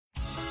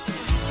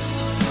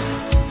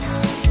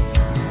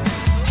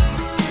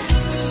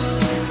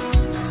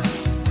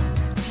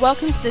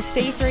Welcome to the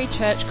C3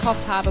 Church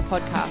Coffs Harbour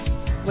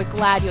podcast. We're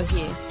glad you're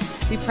here.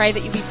 We pray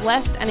that you'll be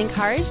blessed and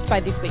encouraged by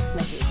this week's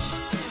message.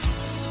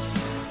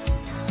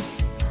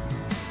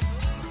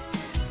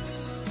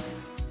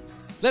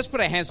 Let's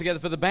put our hands together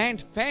for the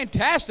band.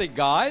 Fantastic,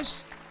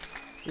 guys.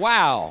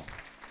 Wow.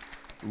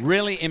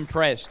 Really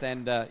impressed.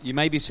 And you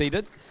may be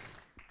seated.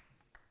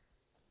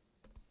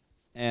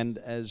 And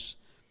as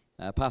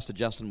Pastor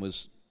Justin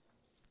was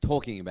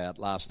talking about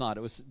last night,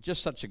 it was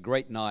just such a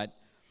great night.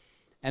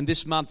 And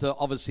this month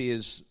obviously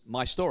is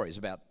my stories,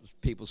 about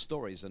people's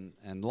stories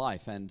and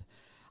life. And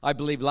I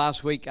believe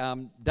last week,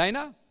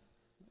 Dana,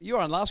 you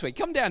were on last week.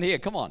 Come down here,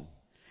 come on.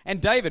 And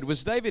David,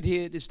 was David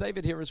here? Is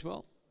David here as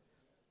well?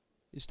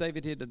 Is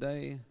David here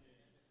today?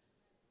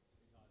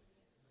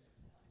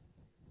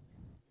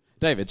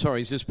 David,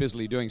 sorry, he's just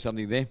busily doing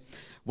something there.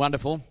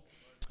 Wonderful.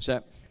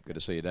 So, good to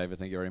see you, David.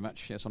 Thank you very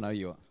much. Yes, I know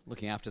you're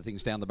looking after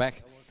things down the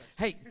back.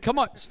 Hey, come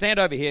on, stand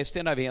over here.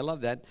 I love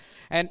that.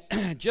 And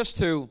just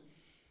to,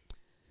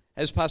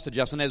 as Pastor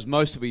Justin, as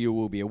most of you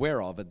will be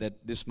aware of,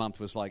 that this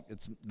month was like,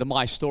 it's the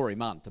My Story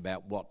month,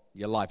 about what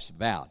your life's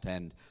about.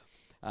 And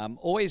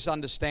always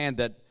understand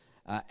that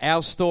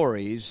our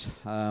stories,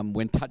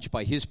 when touched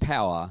by His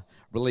power,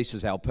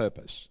 releases our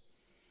purpose.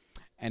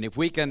 And if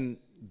we can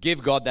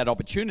give God that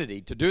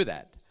opportunity to do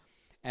that,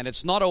 and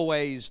it's not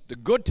always the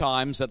good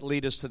times that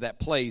lead us to that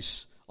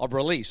place of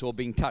release or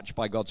being touched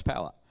by God's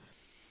power.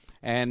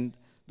 And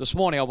this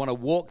morning I want to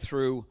walk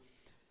through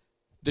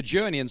the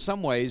journey, in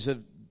some ways,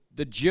 of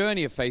the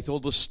journey of faith,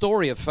 or the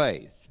story of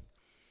faith.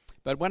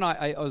 But when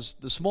I was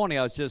this morning,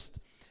 I was just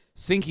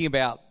thinking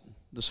about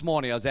this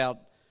morning. I was out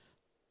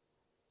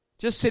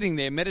just sitting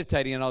there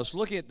meditating, and I was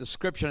looking at the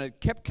scripture, and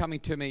it kept coming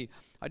to me.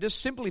 I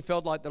just simply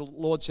felt like the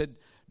Lord said,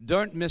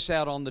 don't miss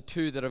out on the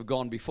two that have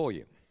gone before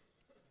you.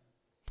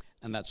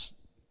 And that's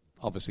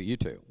obviously you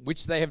two,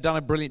 which they have done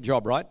a brilliant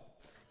job, right?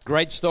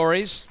 Great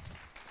stories.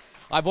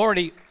 I'm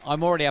already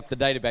up to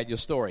date about your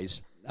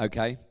stories,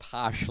 okay,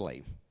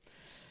 partially.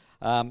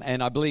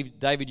 And I believe,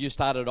 David, you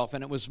started off,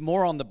 and it was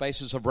more on the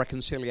basis of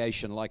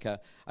reconciliation, like a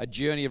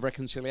journey of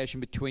reconciliation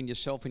between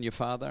yourself and your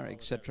father,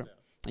 etc.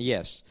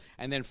 Yes.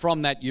 And then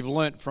from that, you've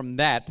learnt from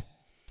that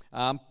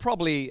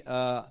probably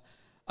a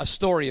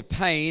story of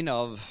pain,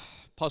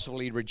 of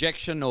possibly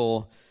rejection,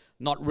 or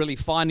not really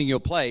finding your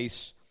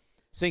place,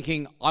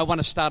 thinking, I want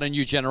to start a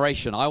new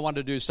generation. I want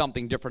to do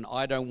something different.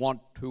 I don't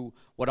want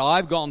what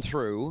I've gone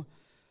through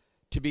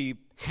to be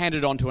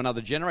handed on to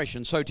another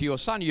generation. So to your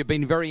son, you've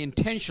been very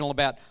intentional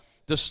about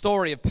the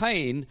story of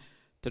pain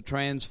to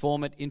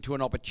transform it into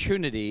an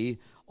opportunity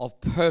of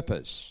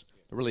purpose,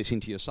 releasing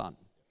to your son.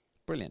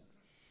 Brilliant.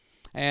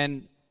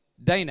 And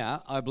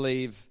Dana, I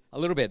believe, a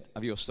little bit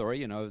of your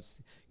story,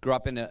 grew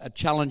up in a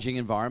challenging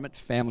environment,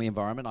 family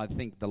environment. I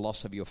think the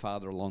loss of your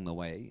father along the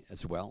way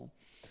as well.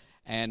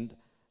 And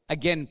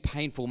again,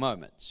 painful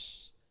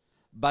moments.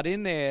 But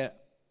in there,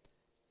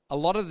 a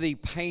lot of the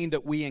pain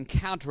that we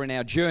encounter in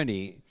our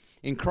journey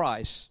in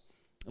Christ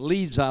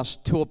leads us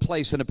to a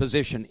place and a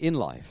position in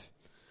life.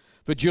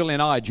 For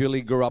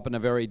Julie grew up in a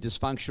very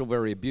dysfunctional,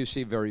 very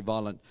abusive, very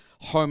violent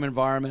home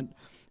environment.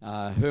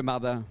 Her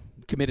mother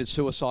committed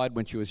suicide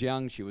when she was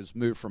young. She was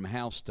moved from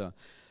house to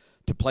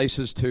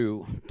places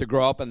to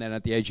grow up, and then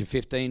at the age of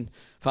 15,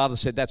 father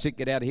said, that's it,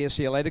 get out of here,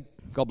 see you later,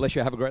 God bless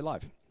you, have a great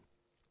life.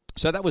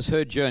 So that was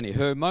her journey.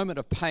 Her moment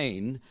of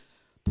pain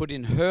put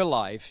in her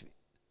life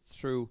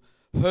through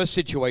her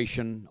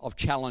situation of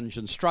challenge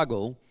and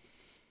struggle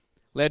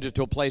led her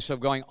to a place of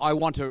going,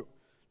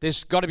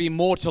 there's got to be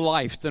more to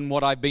life than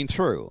what I've been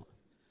through.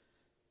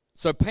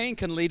 So pain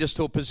can lead us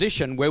to a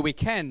position where we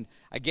can,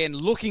 again,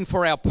 looking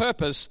for our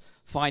purpose,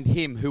 find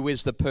Him who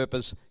is the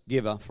purpose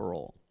giver for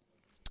all,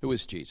 who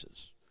is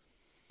Jesus.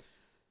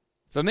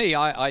 For me,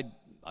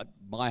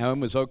 my home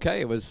was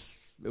okay. It was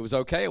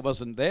okay. It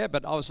wasn't there,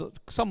 but I was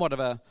somewhat of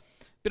a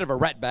bit of a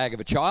rat bag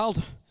of a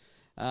child,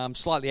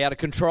 slightly out of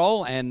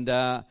control. And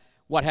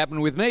what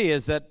happened with me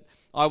is that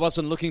I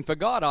wasn't looking for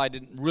God. I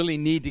didn't really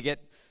need to get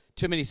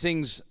too many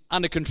things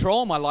under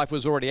control. My life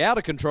was already out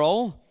of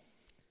control.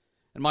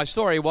 And my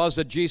story was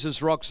that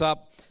Jesus rocks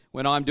up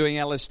when I'm doing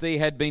LSD,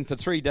 had been for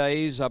 3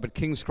 days up at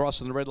King's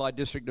Cross in the red light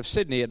district of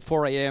Sydney at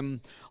 4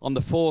 a.m. on the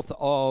 4th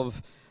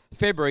of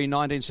February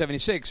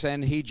 1976,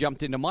 and he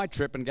jumped into my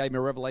trip and gave me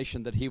a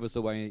revelation that He was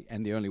the way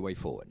and the only way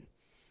forward.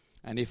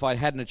 And if I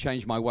hadn't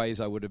changed my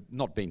ways, I would have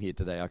not been here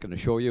today, I can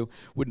assure you,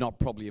 would not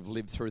probably have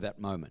lived through that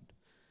moment.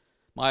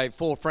 My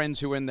 4 friends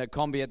who were in the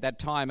combi at that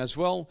time as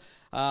well,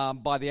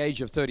 by the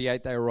age of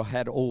 38, they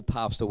had all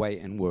passed away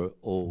and were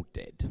all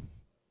dead.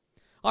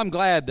 I'm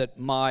glad that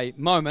my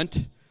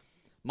moment,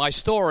 my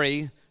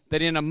story,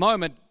 that in a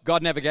moment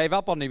God never gave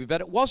up on me,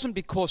 but it wasn't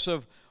because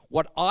of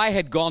what I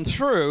had gone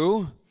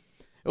through.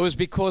 It was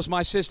because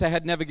my sister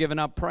had never given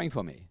up praying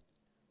for me.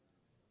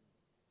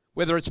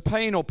 Whether it's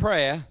pain or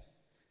prayer,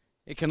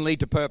 it can lead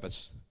to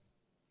purpose.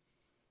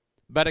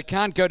 But it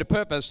can't go to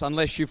purpose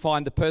unless you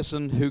find the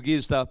person who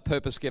is the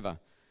purpose giver,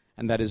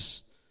 and that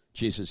is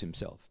Jesus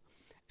Himself.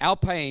 Our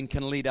pain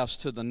can lead us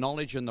to the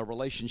knowledge and the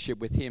relationship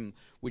with Him,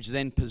 which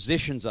then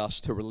positions us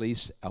to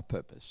release our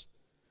purpose.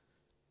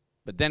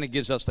 But then it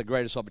gives us the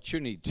greatest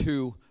opportunity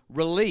to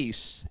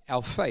release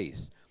our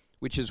faith,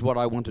 which is what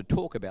I want to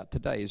talk about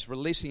today, is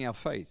releasing our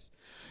faith.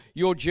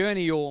 Your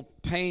journey, your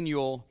pain,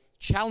 your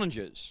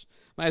challenges.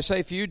 May I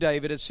say for you,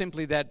 David, it's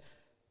simply that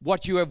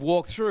what you have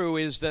walked through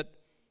is that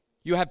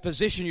you have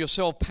positioned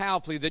yourself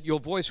powerfully, that your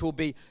voice will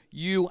be,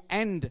 you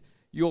and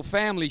your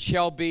family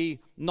shall be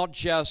not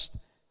just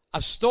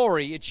a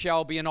story, it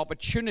shall be an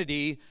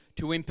opportunity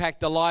to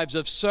impact the lives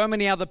of so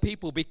many other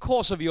people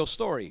because of your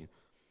story.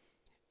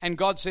 And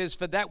God says,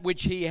 for that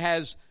which He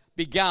has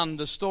begun,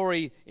 the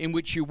story in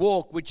which you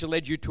walk, which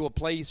led you to a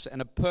place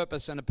and a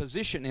purpose and a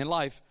position in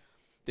life,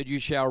 that you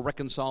shall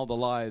reconcile the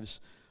lives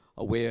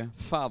where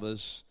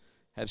fathers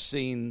have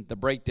seen the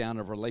breakdown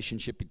of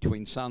relationship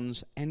between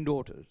sons and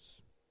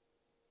daughters.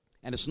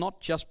 And it's not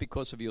just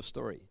because of your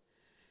story.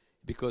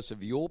 Because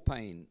of your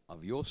pain,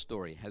 of your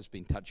story, has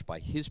been touched by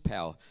His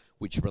power,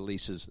 which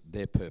releases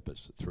their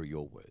purpose through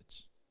your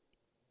words.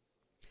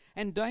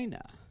 And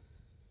Dana,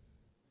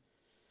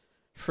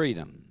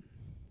 freedom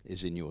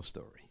is in your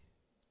story.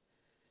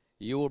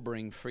 You will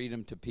bring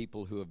freedom to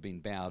people who have been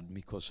bound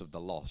because of the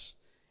loss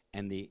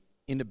and the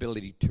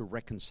inability to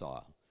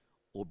reconcile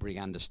or bring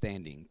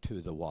understanding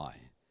to the why.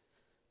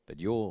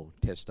 But your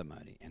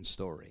testimony and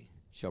story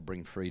shall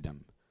bring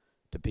freedom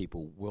to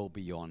people well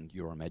beyond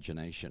your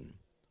imagination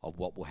of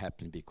what will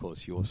happen,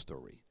 because your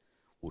story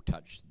will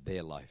touch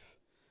their life,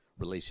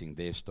 releasing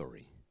their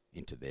story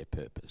into their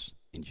purpose.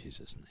 In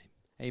Jesus'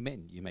 name,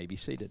 amen. You may be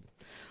seated.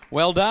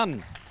 Well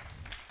done.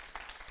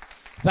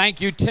 Thank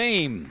you,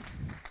 team.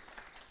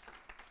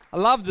 I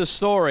love the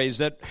stories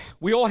that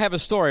we all have a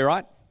story,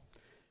 right?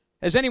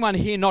 Has anyone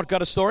here not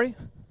got a story?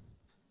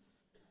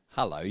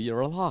 Hello, you're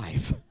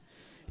alive.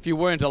 If you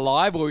weren't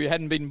alive or you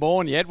hadn't been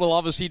born yet, well,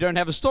 obviously you don't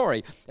have a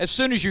story. As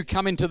soon as you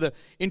come into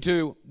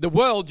the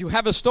world, you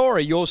have a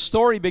story. Your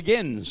story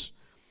begins.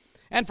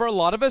 And for a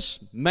lot of us,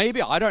 maybe,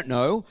 I don't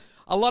know,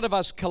 a lot of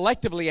us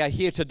collectively are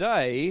here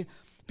today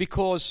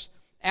because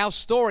our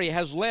story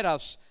has led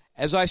us,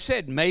 as I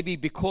said, maybe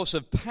because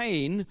of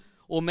pain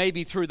or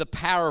maybe through the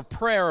power of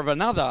prayer of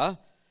another,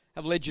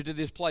 have led you to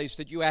this place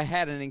that you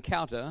had an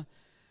encounter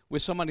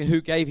with somebody who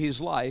gave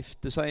his life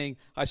to saying,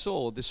 I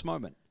saw this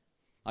moment.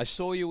 I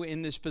saw you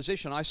in this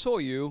position. I saw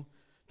you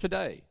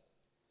today.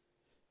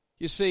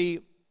 You see,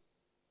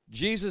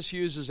 Jesus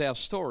uses our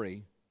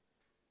story,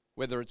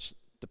 whether it's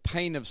the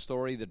pain of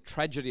story, the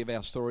tragedy of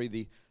our story,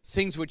 the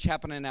things which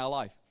happen in our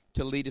life,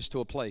 to lead us to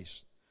a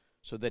place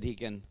so that He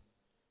can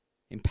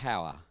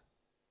empower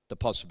the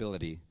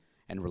possibility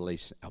and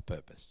release our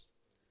purpose.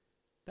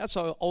 That's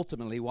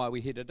ultimately why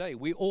we're here today.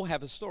 We all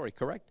have a story,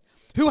 correct?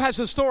 Who has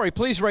a story?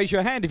 Please raise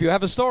your hand if you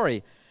have a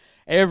story.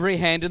 Every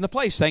hand in the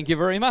place. Thank you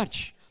very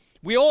much.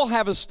 We all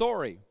have a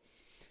story.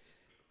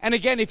 And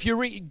again, if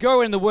you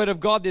go in the Word of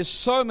God, there's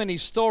so many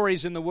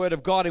stories in the Word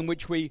of God in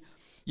which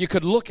you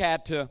could look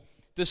at to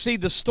see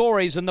the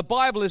stories. And the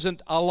Bible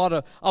isn't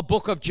a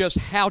book of just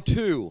how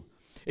to.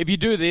 If you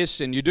do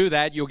this and you do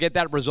that, you'll get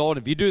that result.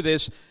 If you do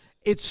this,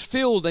 it's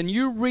filled. And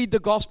you read the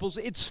Gospels,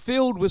 it's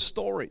filled with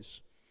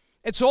stories.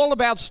 It's all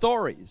about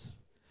stories.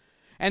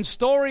 And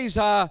stories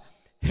are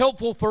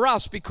helpful for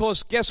us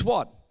because guess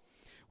what?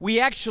 We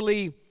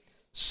actually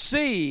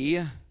see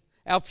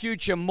our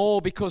future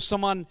more because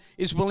someone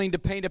is willing to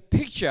paint a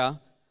picture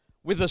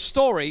with a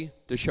story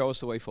to show us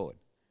the way forward.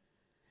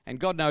 And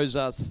God knows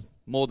us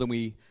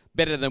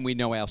better than we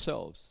know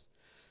ourselves.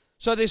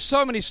 So there's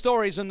so many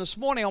stories, and this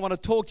morning I want to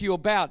talk to you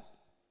about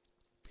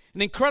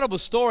an incredible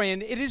story,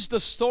 and it is the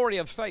story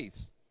of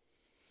faith.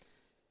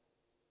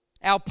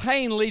 Our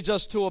pain leads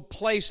us to a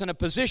place and a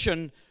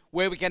position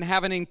where we can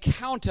have an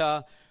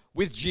encounter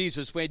with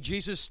Jesus, where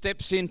Jesus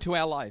steps into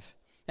our life.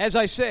 As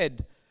I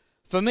said,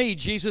 for me,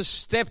 Jesus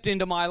stepped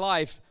into my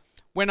life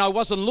when I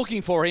wasn't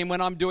looking for Him,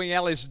 when I'm doing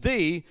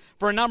LSD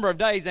for a number of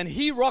days, and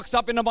He rocks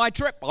up into my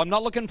trip. I'm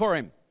not looking for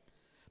Him.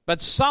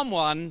 But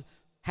someone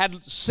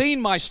had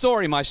seen my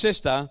story, my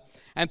sister,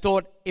 and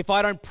thought, if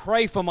I don't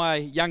pray for my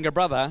younger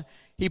brother,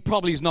 he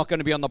probably is not going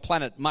to be on the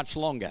planet much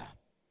longer.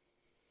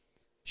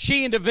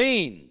 She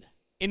intervened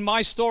in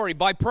my story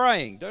by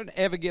praying. Don't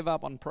ever give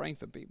up on praying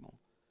for people.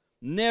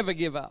 Never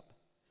give up.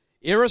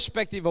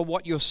 Irrespective of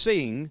what you're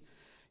seeing,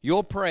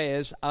 your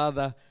prayers are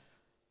the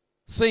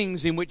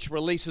things in which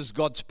releases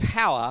God's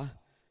power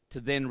to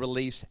then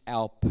release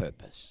our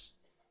purpose.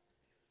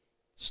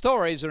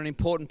 Stories are an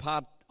important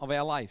part of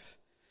our life.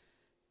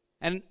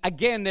 And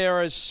again,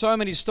 there are so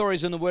many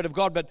stories in the Word of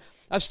God, but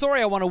a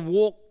story I want to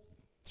walk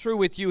through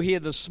with you here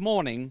this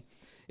morning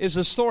is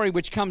a story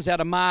which comes out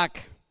of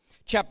Mark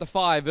chapter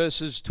 5,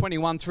 verses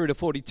 21 through to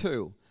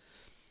 42.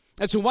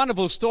 It's a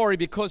wonderful story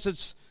because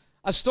it's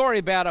a story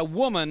about a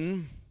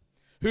woman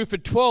who for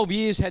 12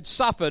 years had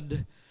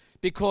suffered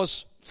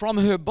because from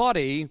her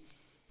body,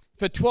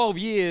 for 12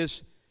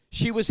 years,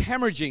 she was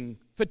hemorrhaging.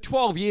 For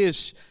 12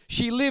 years,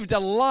 she lived a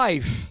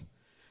life.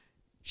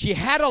 She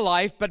had a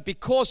life, but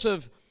because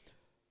of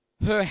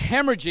her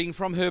hemorrhaging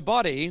from her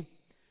body,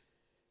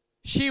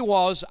 she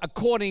was,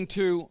 according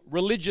to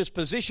religious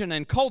position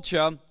and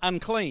culture,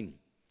 unclean.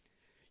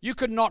 You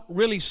could not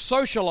really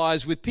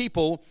socialize with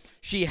people.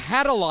 She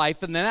had a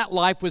life, and then that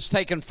life was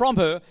taken from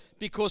her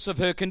because of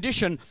her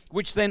condition,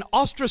 which then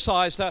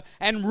ostracized her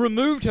and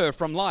removed her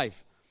from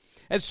life.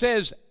 It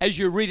says, as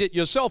you read it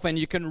yourself, and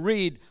you can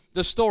read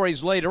the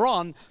stories later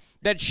on,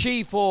 that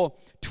she for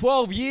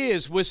 12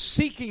 years was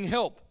seeking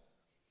help.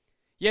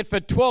 Yet for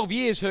 12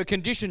 years, her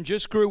condition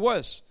just grew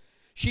worse.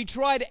 She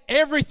tried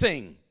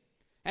everything,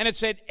 and it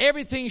said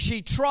everything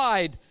she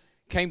tried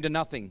came to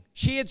nothing.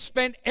 She had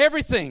spent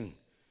everything,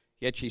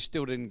 yet she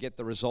still didn't get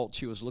the result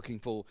she was looking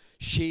for.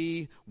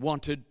 She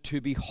wanted to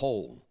be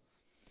whole.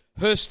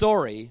 Her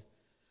story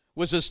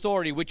was a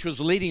story which was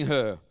leading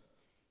her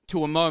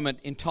to a moment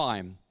in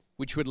time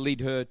which would lead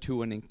her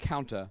to an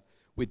encounter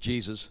with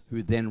Jesus,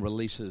 who then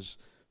releases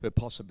her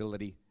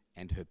possibility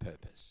and her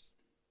purpose.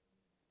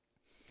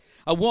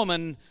 A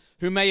woman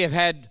who may have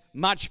had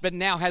much but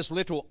now has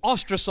little,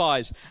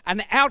 ostracized,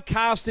 an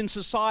outcast in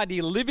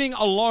society, living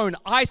alone,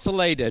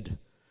 isolated.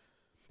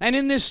 And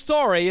in this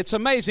story, it's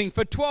amazing,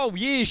 for 12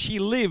 years she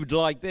lived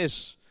like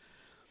this.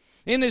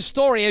 In this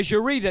story, as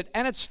you read it,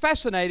 and it's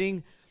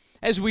fascinating,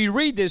 as we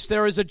read this,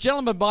 there is a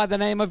gentleman by the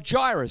name of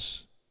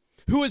Jairus,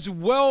 who is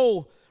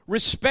well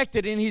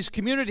respected in his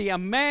community, a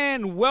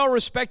man well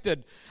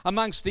respected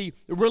amongst the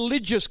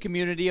religious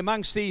community,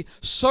 amongst the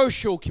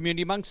social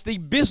community, amongst the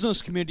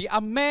business community,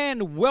 a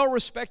man well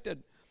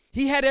respected.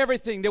 He had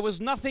everything. There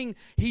was nothing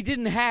he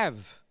didn't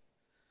have.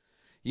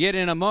 Yet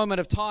in a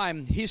moment of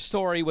time, his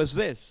story was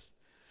this,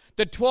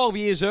 that 12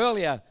 years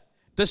earlier,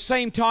 the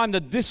same time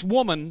that this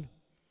woman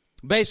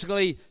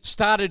basically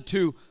started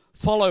to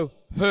follow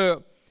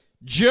her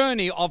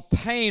journey of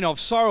pain, of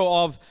sorrow,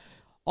 of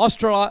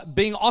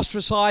being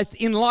ostracized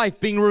in life,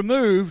 being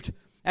removed,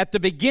 at the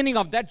beginning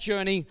of that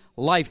journey,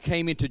 life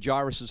came into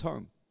Jairus'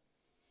 home.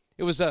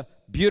 It was a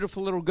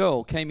beautiful little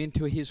girl came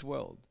into his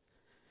world.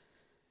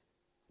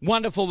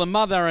 Wonderful, the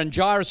mother and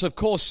Jairus, of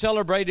course,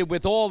 celebrated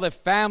with all their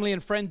family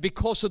and friends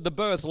because of the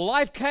birth.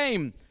 Life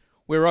came,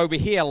 where over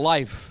here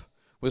life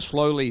was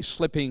slowly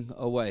slipping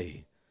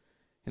away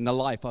in the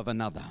life of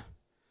another.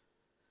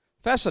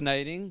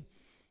 Fascinating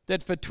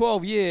that for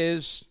 12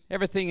 years,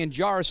 everything in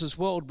Jairus'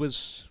 world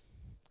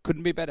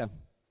couldn't be better.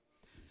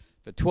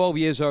 For 12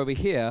 years over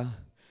here,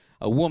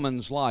 a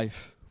woman's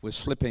life was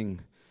slipping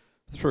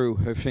through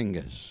her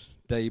fingers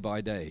day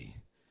by day.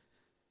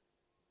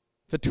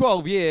 For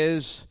 12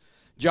 years,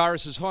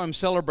 Jairus' home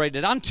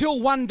celebrated until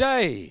one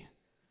day,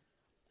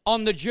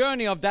 on the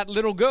journey of that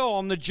little girl,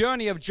 on the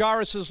journey of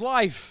Jairus'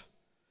 life,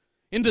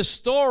 in the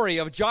story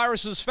of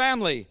Jairus'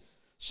 family,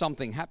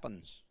 something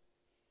happens.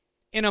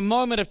 In a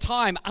moment of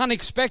time,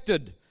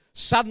 unexpected,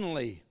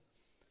 suddenly,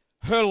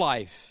 her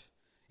life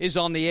is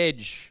on the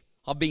edge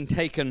of being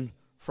taken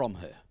from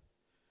her.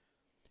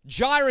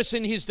 Jairus,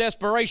 in his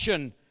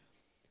desperation,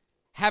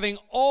 having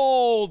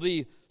all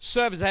the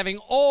service, having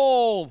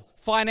all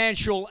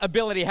financial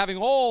ability, having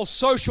all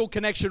social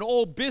connection,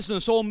 all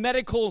business, all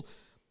medical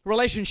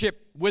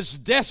relationship, was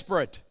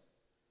desperate.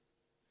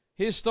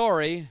 His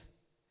story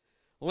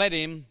led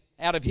him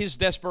out of his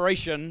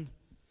desperation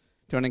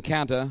to an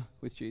encounter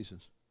with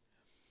Jesus.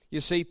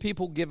 You see,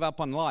 people give up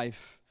on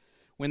life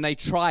when they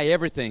try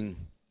everything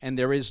and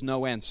there is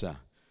no answer.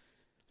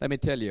 Let me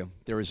tell you,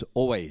 there is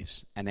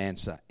always an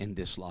answer in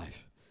this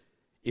life,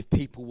 if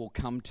people will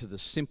come to the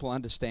simple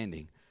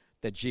understanding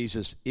that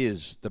Jesus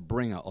is the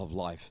bringer of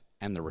life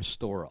and the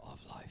restorer of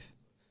life.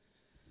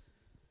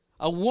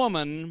 A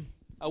woman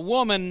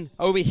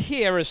over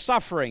here is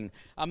suffering.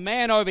 A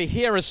man over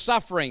here is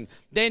suffering.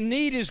 Their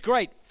need is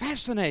great.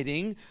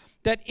 Fascinating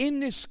that in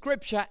this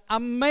scripture,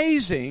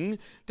 amazing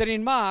that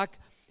in Mark,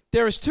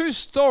 there is two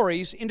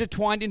stories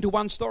intertwined into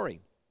one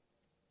story.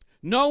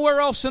 Nowhere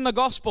else in the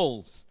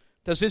Gospels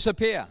does this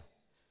appear.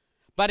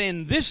 But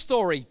in this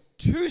story,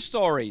 two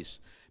stories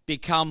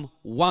become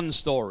one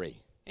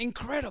story.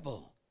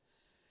 Incredible.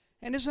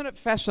 And isn't it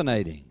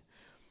fascinating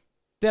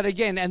that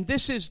again, and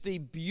this is the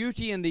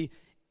beauty and the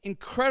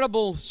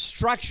incredible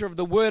structure of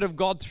the Word of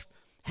God,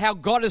 how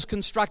God has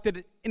constructed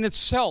it in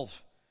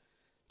itself,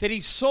 that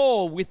He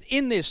saw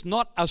within this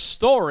not a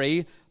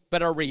story,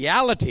 but a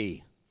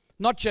reality.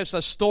 Not just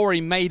a story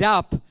made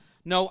up,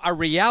 no, a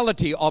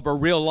reality of a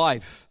real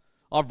life,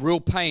 of real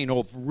pain,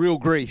 of real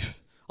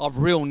grief, of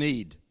real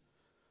need.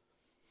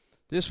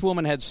 This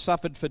woman had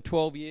suffered for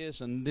 12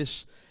 years, and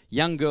this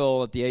young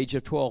girl at the age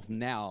of 12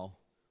 now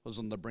was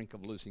on the brink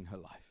of losing her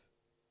life.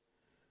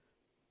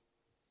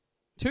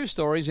 Two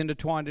stories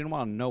intertwined in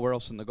one. Nowhere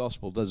else in the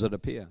gospel does it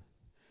appear.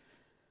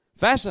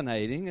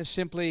 Fascinating is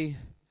simply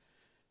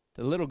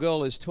the little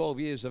girl is 12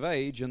 years of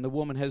age and the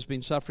woman has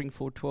been suffering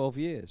for 12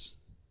 years.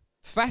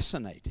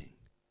 Fascinating.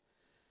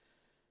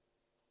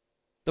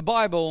 The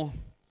Bible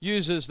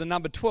uses the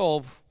number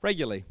 12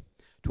 regularly.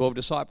 12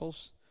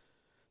 disciples,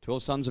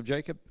 12 sons of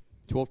Jacob,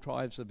 12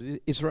 tribes of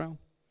Israel.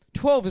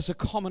 12 is a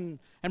common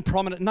and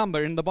prominent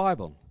number in the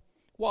Bible.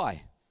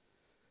 Why?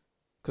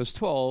 Because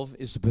 12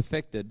 is the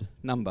perfected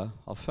number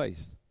of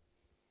faith.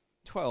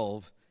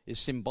 12 is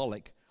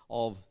symbolic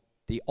of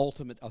the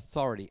ultimate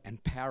authority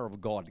and power of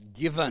God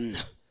given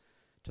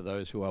to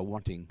those who are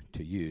wanting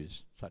to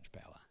use such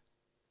power.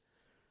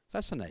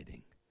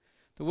 Fascinating.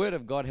 The Word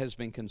of God has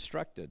been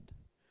constructed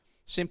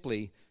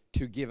simply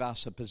to give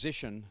us a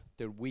position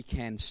that we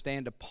can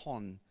stand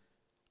upon,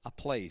 a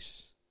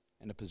place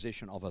and a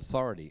position of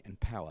authority and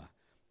power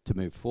to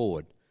move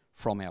forward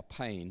from our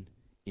pain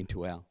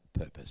into our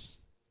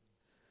purpose.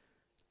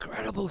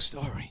 Incredible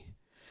story.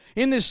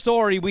 In this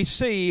story, we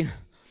see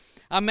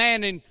a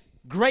man in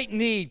great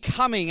need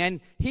coming,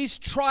 and he's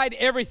tried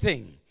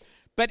everything.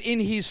 But in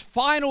his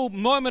final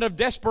moment of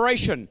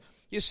desperation,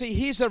 you see,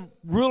 he's a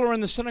ruler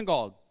in the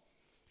synagogue.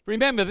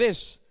 Remember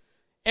this,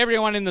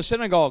 everyone in the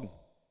synagogue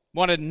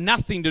wanted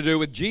nothing to do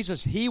with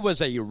Jesus. He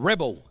was a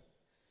rebel.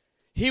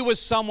 He was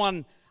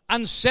someone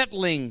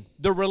unsettling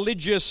the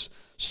religious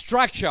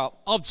structure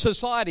of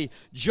society.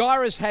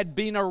 Jairus had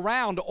been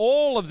around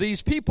all of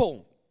these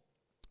people.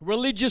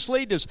 Religious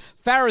leaders,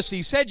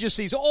 Pharisees,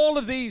 Sadducees, all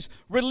of these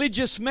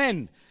religious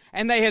men.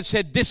 And they had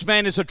said, this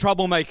man is a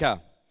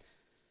troublemaker.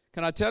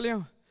 Can I tell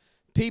you?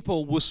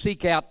 People will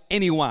seek out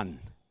anyone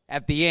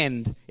at the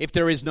end if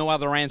there is no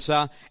other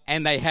answer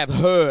and they have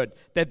heard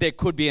that there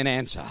could be an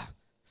answer.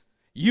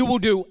 You will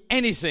do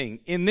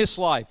anything in this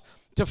life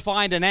to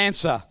find an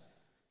answer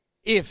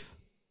if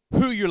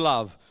who you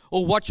love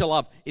or what you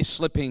love is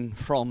slipping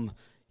from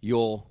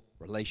your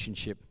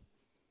relationship,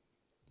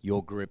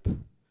 your grip,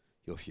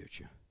 your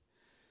future.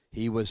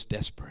 He was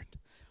desperate.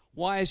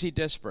 Why is he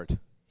desperate?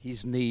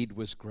 His need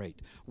was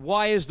great.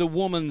 Why is the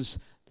woman's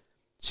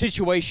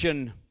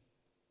situation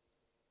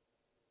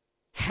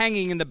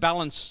hanging in the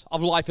balance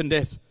of life and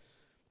death?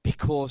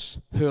 Because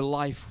her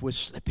life was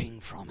slipping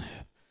from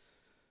her.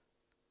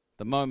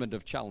 The moment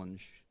of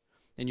challenge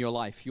in your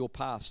life, your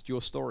past,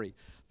 your story,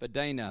 for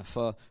Dana,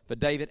 for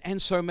David,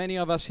 and so many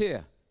of us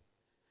here,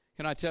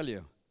 can I tell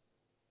you,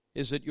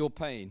 is that your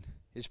pain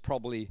is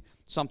probably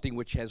something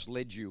which has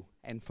led you,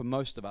 and for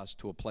most of us,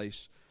 to a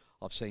place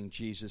of saying,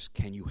 Jesus,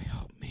 can you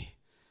help me?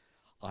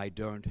 I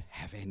don't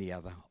have any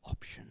other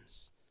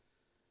options.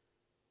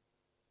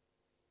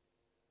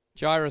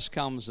 Jairus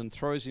comes and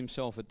throws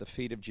himself at the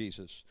feet of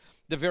Jesus.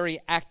 The very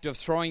act of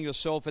throwing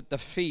yourself at the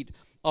feet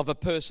of a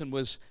person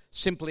was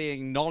simply an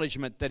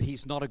acknowledgement that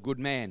he's not a good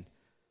man,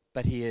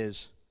 but he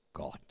is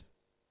God.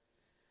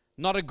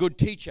 Not a good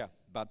teacher,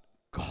 but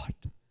God.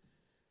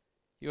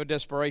 Your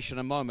desperation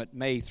a moment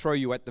may throw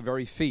you at the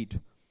very feet,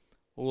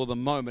 or the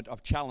moment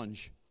of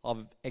challenge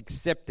of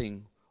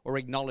accepting or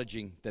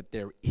acknowledging that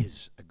there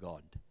is a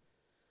God.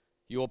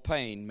 Your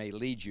pain may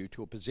lead you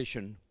to a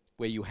position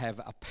where you have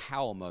a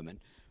power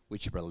moment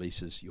which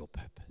releases your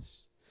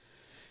purpose.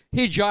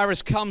 Here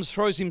Jairus comes,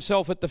 throws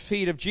himself at the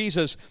feet of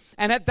Jesus,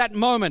 and at that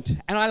moment,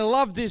 and I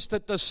love this,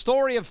 that the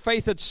story of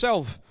faith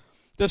itself,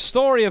 the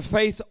story of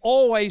faith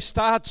always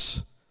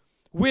starts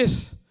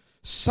with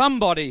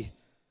somebody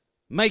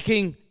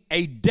making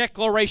a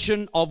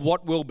declaration of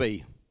what will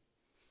be.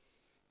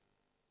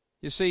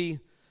 You see,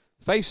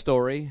 faith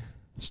story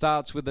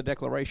starts with a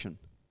declaration.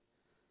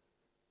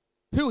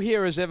 Who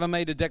here has ever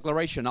made a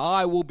declaration?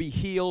 I will be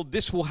healed,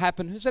 this will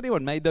happen. Has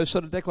anyone made those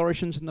sort of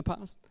declarations in the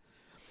past?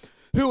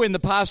 Who in the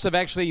past have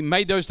actually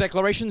made those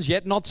declarations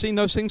yet not seen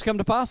those things come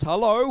to pass?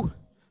 Hello?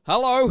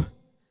 Hello?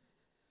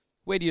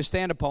 Where do you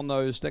stand upon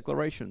those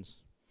declarations?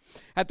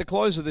 At the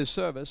close of this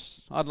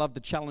service, I'd love to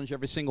challenge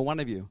every single one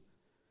of you.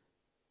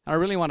 And I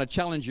really want to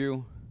challenge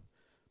you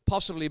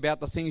possibly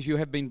about the things you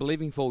have been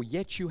believing for,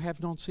 yet you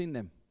have not seen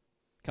them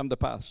come to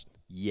pass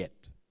yet.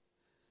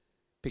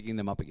 Picking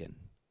them up again.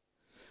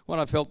 What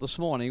I felt this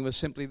morning was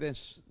simply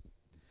this.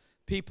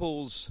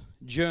 People's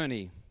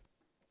journey,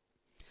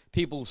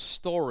 people's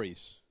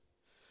stories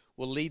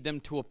will lead them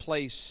to a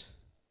place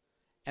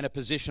and a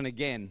position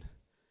again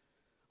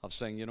of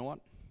saying, you know what?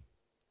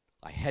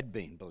 I had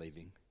been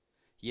believing,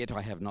 yet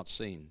I have not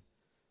seen.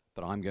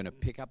 But I'm going to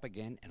pick up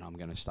again and I'm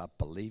going to start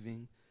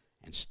believing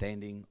and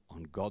standing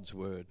on God's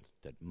word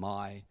that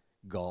my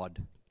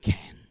God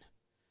can.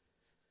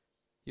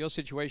 Your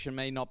situation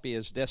may not be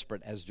as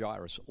desperate as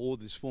Jairus or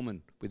this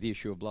woman with the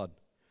issue of blood.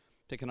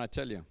 But can I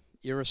tell you,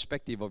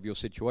 irrespective of your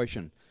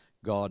situation,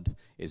 God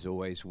is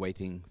always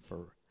waiting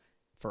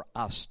for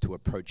us to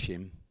approach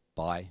him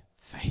by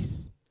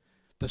faith.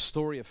 The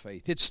story of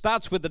faith. It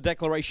starts with the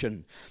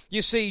declaration.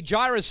 You see,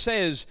 Jairus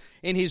says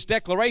in his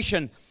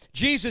declaration,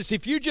 Jesus,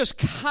 if you just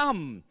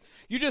come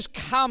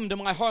to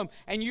my home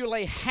and you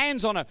lay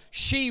hands on her,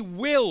 she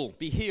will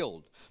be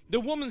healed. The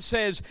woman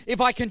says, if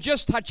I can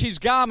just touch his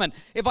garment,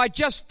 if I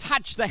just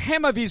touch the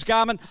hem of his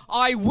garment,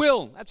 I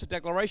will. That's a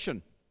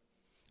declaration.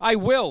 I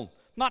will.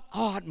 Not,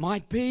 it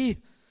might be.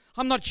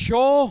 I'm not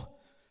sure.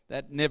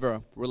 That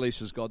never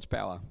releases God's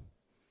power.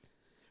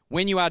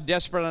 When you are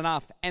desperate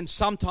enough, and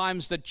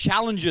sometimes the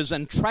challenges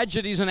and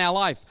tragedies in our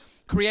life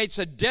creates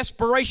a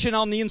desperation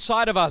on the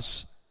inside of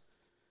us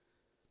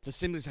to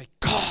simply say,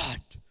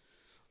 God,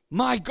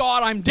 my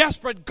God, I'm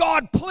desperate.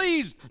 God,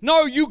 please.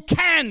 No, you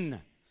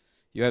can.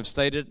 You have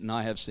stated and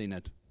I have seen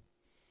it.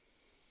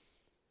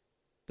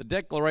 The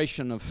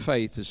declaration of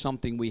faith is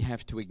something we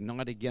have to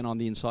ignite again on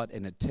the inside,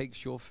 and it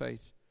takes your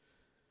faith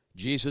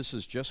Jesus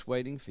is just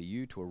waiting for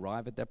you to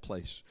arrive at that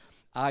place.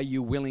 Are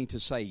you willing to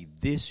say,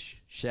 this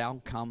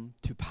shall come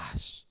to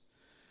pass?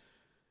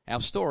 Our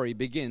story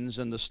begins,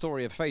 and the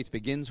story of faith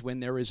begins when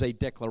there is a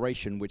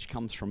declaration which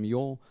comes from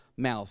your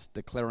mouth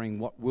declaring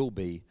what will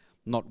be,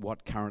 not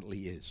what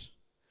currently is.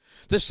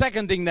 The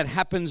second thing that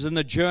happens in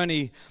the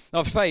journey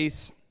of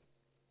faith,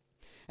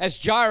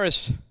 as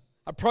Jairus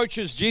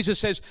approaches, Jesus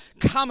says,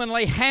 come and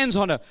lay hands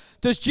on her.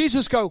 Does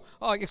Jesus go,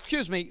 oh,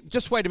 excuse me,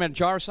 just wait a minute,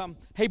 Jairus.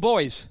 Hey,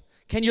 boys,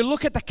 can you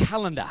look at the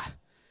calendar?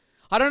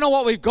 I don't know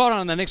what we've got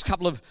on the next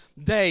couple of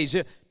days.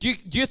 Do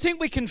you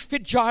think we can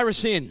fit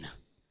Jairus in?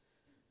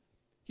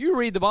 You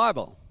read the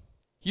Bible.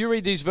 You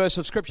read these verses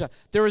of Scripture.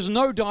 There is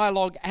no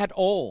dialogue at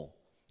all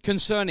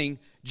concerning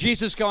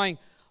Jesus going,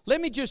 wait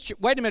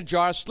a minute,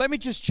 Jairus, let me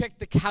just check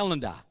the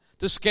calendar,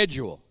 the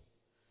schedule.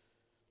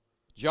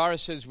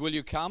 Jairus says, will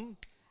you come?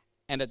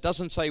 And it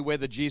doesn't say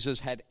whether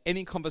Jesus had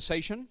any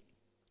conversation,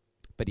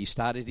 but he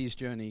started his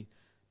journey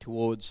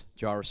towards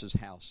Jairus'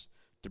 house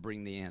to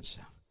bring the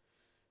answer.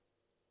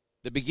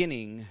 The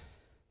beginning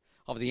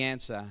of the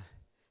answer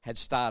had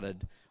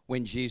started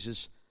when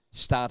Jesus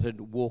started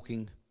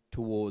walking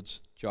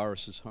towards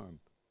Jairus' home.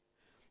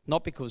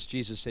 Not because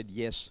Jesus said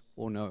yes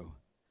or no.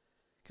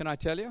 Can I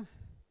tell you?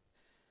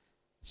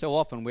 So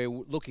often we're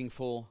looking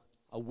for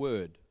a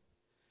word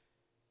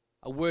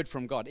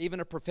from God, even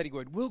a prophetic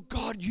word. Will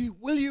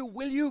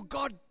you,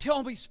 God,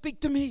 tell me,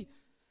 speak to me?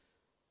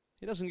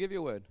 He doesn't give you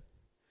a word.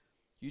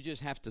 You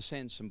just have to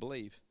sense and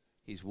believe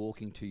he's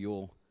walking to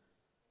your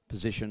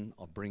position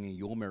of bringing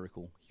your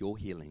miracle, your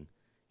healing,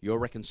 your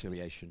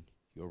reconciliation,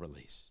 your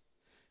release.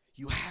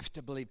 You have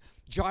to believe.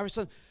 Jairus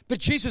said, but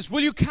Jesus,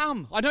 will you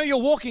come? I know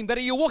you're walking, but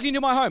are you walking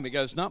to my home? He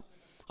goes, no.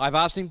 I've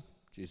asked him.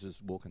 Jesus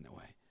is walking that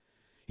way.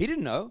 He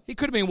didn't know. He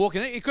could have been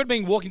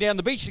walking down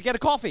the beach to get a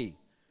coffee.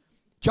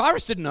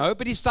 Jairus didn't know,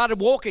 but he started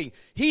walking.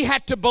 He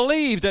had to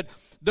believe that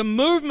the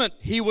movement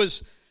he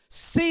was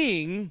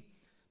seeing,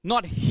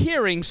 not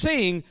hearing,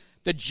 seeing,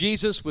 that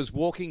Jesus was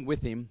walking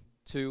with him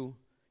to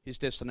his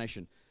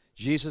destination.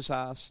 Jairus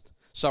asked,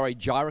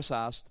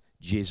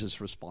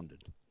 Jesus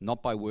responded.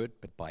 Not by word,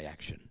 but by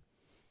action.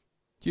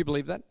 Do you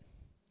believe that?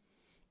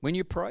 When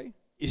you pray,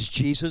 is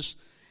Jesus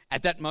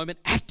at that moment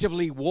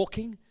actively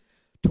walking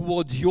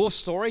towards your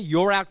story,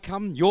 your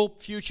outcome, your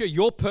future,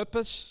 your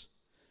purpose?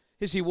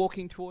 Is he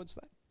walking towards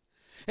that?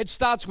 It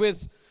starts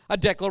with a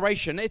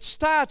declaration. It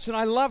starts, and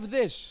I love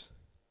this,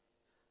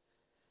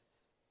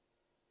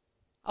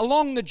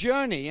 along the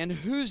journey, and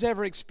who's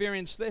ever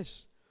experienced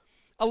this?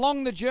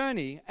 Along the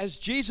journey, as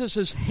Jesus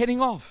is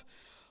heading off,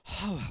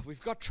 we've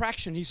got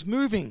traction, he's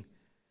moving.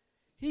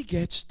 He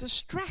gets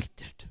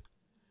distracted.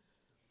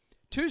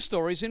 Two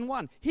stories in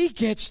one. He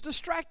gets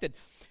distracted.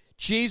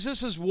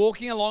 Jesus is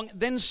walking along,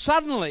 then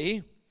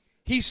suddenly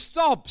he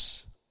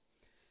stops.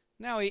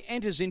 Now he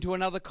enters into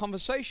another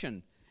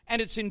conversation,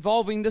 and it's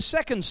involving the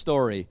second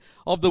story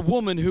of the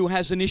woman who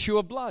has an issue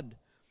of blood.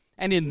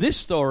 And in this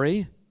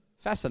story,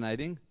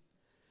 fascinating,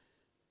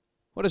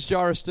 what does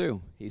Jairus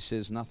do? He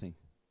says nothing.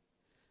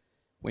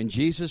 When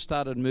Jesus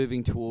started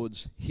moving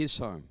towards his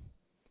home,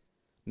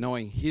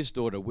 knowing his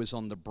daughter was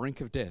on the brink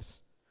of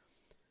death,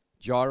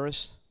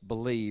 Jairus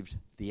believed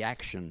the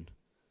action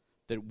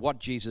that what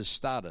Jesus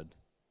started,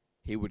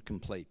 he would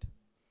complete.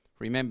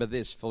 Remember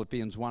this,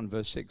 Philippians 1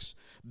 verse 6.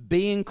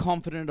 Being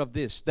confident of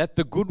this, that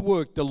the good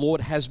work the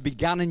Lord has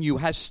begun in you,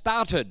 has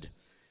started,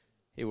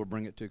 he will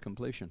bring it to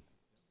completion.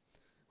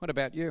 What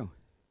about you?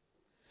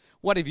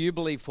 What have you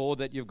believed for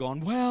that you've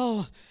gone,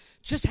 well,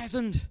 just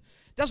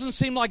doesn't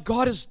seem like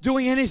God is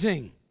doing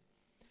anything?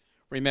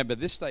 Remember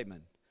this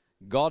statement.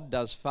 God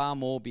does far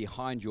more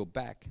behind your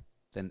back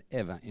than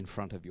ever in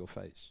front of your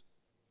face.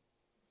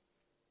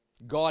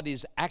 God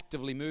is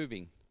actively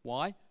moving.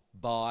 Why?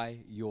 By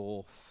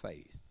your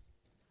faith.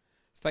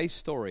 Faith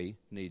story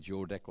needs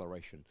your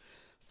declaration.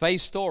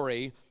 Faith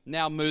story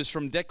now moves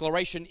from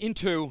declaration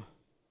into,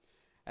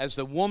 as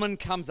the woman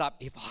comes up,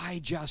 if I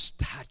just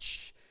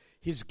touch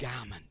his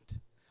garment,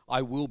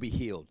 I will be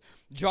healed.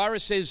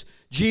 Jairus says,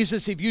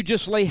 Jesus, if you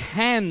just lay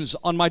hands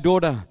on my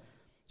daughter,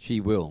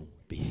 she will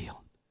be healed.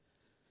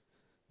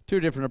 Two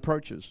different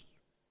approaches.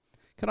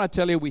 Can I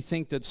tell you, we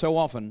think that so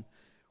often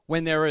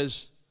when there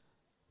is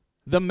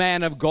the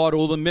man of God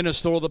or the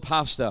minister or the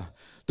pastor,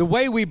 the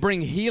way we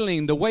bring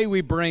healing, the way we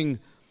bring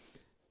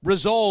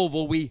resolve,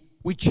 or we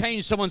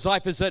change someone's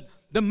life is that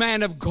the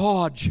man of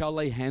God shall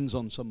lay hands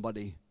on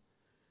somebody.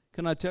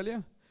 Can I tell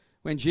you,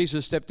 when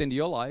Jesus stepped into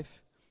your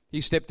life,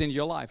 he stepped into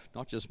your life,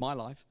 not just my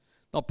life,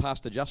 not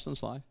Pastor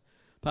Justin's life,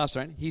 Pastor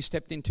Andy, he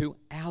stepped into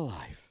our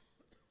life.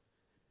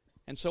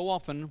 And so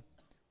often,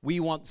 we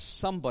want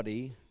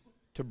somebody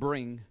to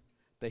bring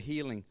the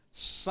healing,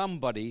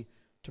 somebody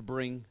to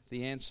bring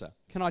the answer.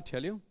 Can I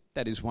tell you,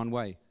 that is one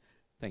way.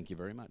 Thank you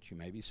very much. You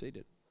may be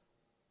seated.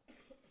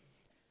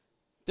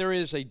 There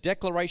is a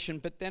declaration,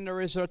 but then there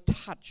is a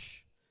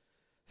touch.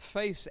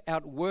 Faith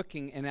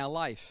outworking in our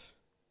life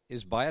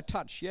is by a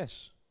touch,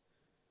 yes.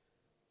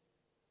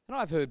 And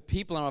I've heard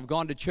people, and I've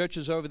gone to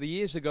churches over the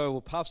years that go,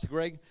 well, Pastor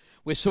Greg,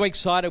 we're so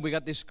excited. We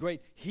got this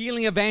great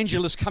healing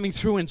evangelist coming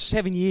through in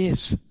 7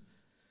 years.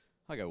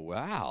 I go,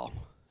 wow,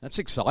 that's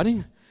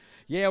exciting.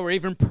 Yeah, we're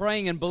even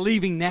praying and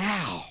believing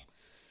now.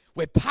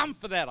 We're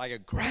pumped for that. I go,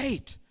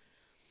 great.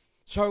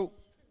 So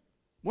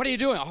what are you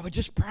doing? Oh, we're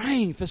just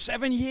praying for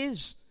 7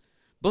 years,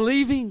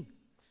 believing.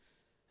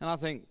 And I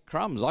think,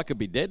 crumbs, I could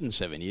be dead in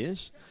 7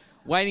 years.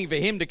 Waiting for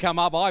him to come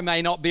up, I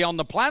may not be on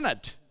the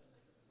planet.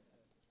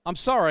 I'm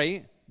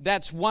sorry,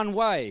 that's one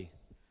way.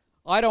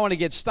 I don't want to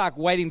get stuck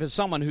waiting for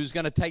someone who's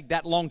going to take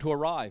that long to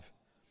arrive.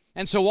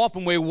 And so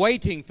often we're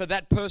waiting for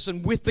that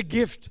person with the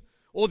gift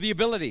or the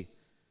ability.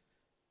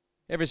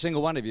 Every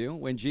single one of you,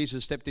 when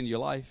Jesus stepped into your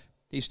life,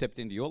 he stepped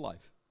into your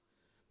life.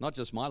 Not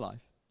just my life.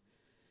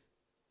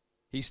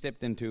 He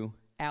stepped into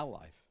our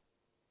life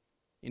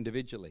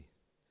individually.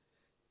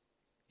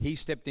 He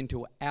stepped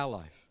into our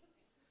life.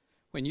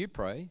 When you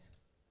pray,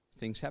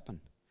 things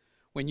happen.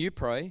 When you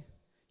pray,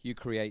 you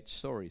create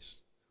stories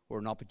or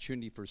an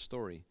opportunity for a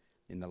story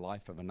in the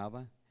life of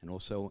another and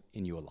also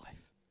in your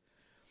life.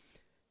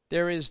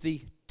 There is the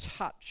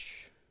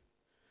touch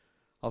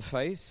of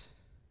faith,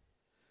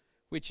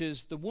 which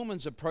is the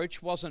woman's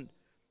approach wasn't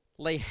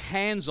lay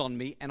hands on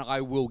me and I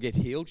will get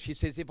healed. She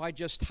says, if I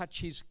just touch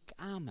his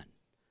garment.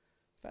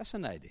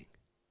 Fascinating.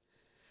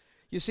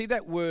 You see,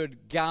 that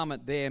word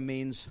garment there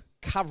means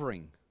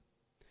covering.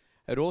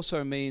 It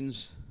also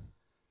means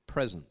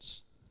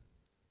presence.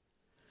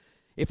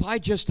 If I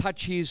just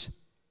touch his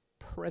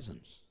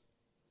presence.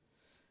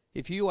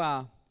 If you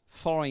are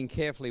following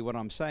carefully what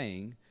I'm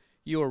saying,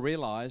 you will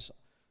realize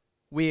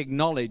we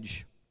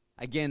acknowledge,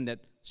 again, that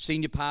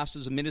senior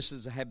pastors and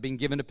ministers have been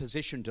given a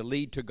position to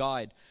lead, to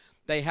guide.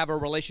 They have a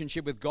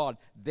relationship with God.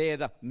 They're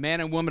the men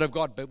and women of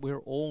God, but we're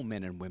all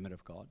men and women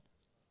of God.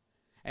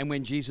 And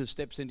when Jesus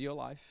steps into your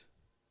life,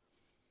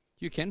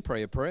 you can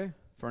pray a prayer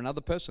for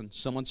another person,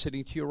 someone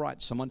sitting to your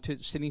right, someone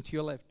sitting to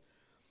your left.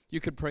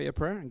 You could pray a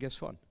prayer, and guess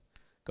what?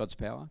 God's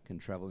power can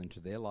travel into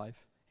their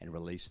life and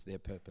release their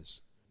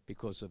purpose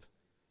because of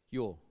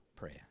your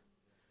prayer.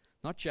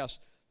 Not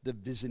just the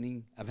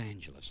visiting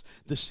evangelist,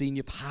 the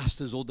senior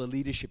pastors or the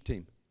leadership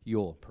team,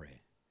 your prayer.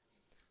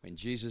 When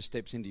Jesus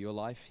steps into your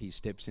life, he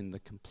steps in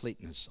the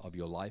completeness of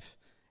your life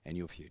and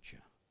your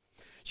future.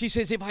 She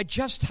says, if I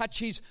just touch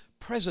his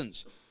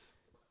presence.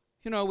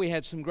 You know, we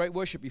had some great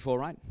worship before,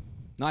 right?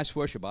 Nice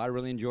worship. I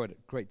really enjoyed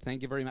it. Great.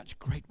 Thank you very much.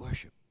 Great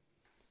worship.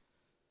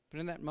 But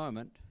in that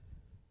moment,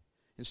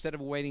 instead of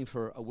waiting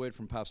for a word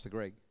from Pastor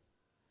Greg,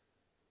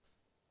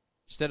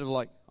 instead of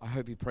like, I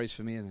hope he prays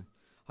for me and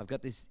I've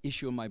got this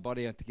issue in my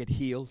body, I have to get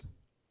healed,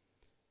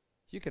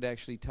 you could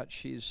actually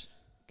touch his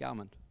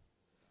garment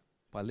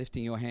by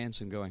lifting your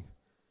hands and going,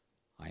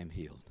 I am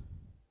healed.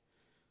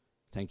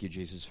 Thank you,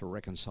 Jesus, for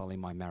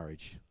reconciling my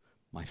marriage,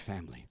 my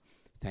family.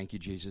 Thank you,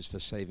 Jesus, for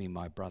saving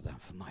my brother,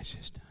 for my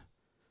sister.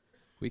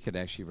 We could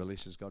actually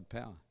release his God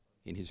power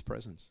in his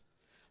presence,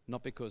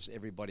 not because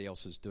everybody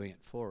else is doing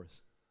it for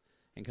us.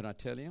 And can I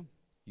tell you,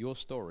 your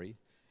story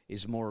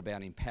is more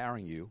about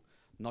empowering you,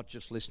 not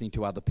just listening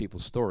to other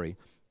people's story,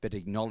 but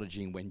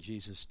acknowledging when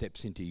Jesus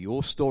steps into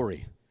your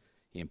story,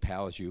 he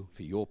empowers you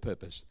for your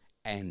purpose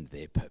and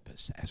their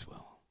purpose as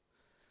well.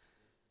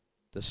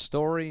 The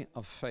story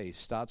of faith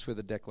starts with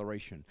a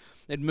declaration.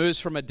 It moves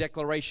from a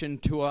declaration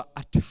to a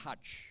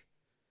touch.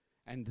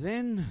 And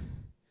then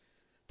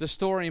the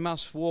story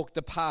must walk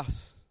the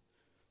path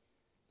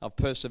of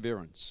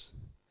perseverance.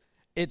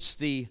 It's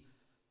the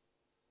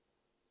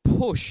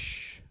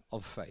push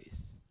of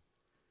faith.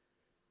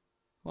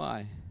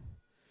 Why?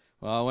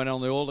 Well, I went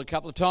on the altar a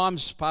couple of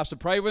times. Pastor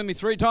prayed with me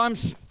 3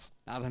 times.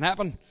 Nothing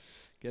happened.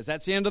 Guess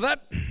that's the end of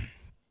that.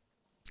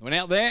 Went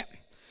out there.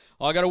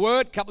 I got a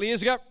word a couple of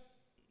years ago.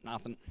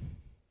 Nothing.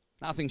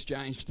 Nothing's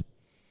changed.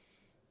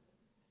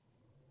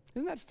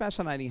 Isn't that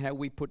fascinating how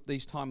we put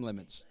these time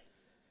limits?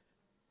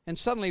 And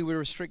suddenly we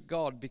restrict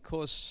God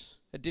because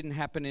it didn't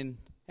happen in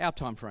our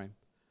time frame,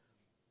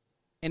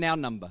 in our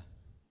number.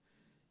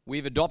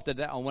 We've adopted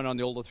that. I went on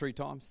the altar 3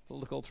 times, the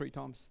altar call 3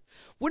 times.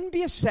 Wouldn't it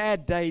be a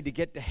sad day to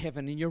get to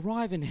heaven and you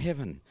arrive in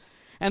heaven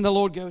and the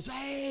Lord goes,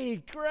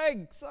 hey,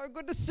 Greg, so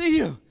good to see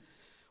you.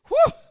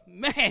 Whew,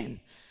 man,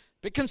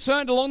 bit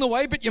concerned along the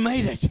way, but you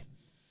made it.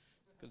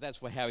 Because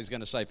that's how he's going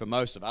to say for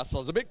most of us. I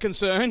was a bit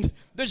concerned,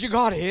 but you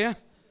got here.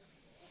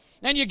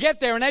 And you get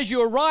there, and as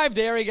you arrive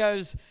there, he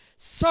goes,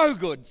 so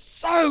good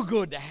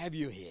to have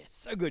you here.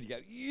 So good. You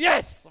go,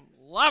 yes, I'm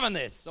loving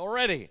this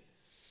already.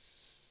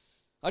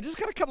 I just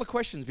got a couple of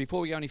questions before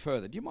we go any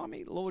further. Do you mind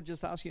me, Lord,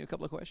 just asking you a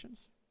couple of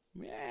questions?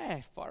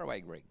 Yeah, fire away,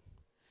 Greg.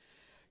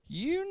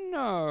 You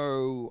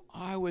know,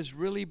 I was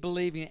really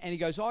believing, and he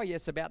goes, oh,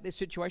 yes, about this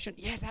situation.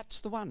 Yeah,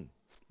 that's the one.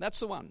 That's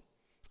the one.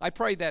 I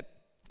prayed that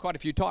quite a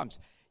few times.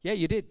 Yeah,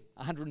 you did,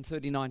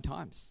 139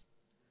 times.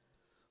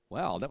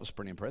 Wow, that was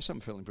pretty impressive.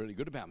 I'm feeling pretty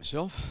good about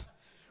myself.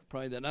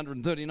 Prayed that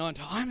 139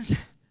 times.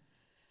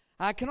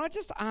 Can I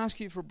just ask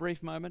you for a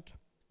brief moment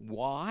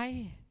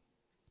why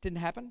it didn't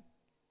happen?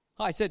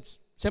 I said,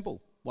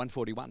 simple,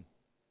 141.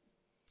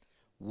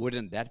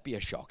 Wouldn't that be a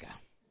shocker?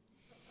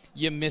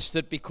 You missed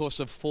it because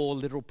of 4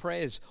 little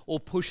prayers or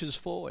pushes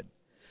forward.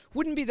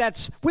 Wouldn't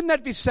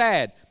that be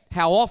sad?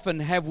 How often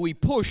have we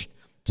pushed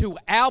to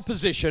our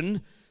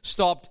position,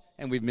 stopped,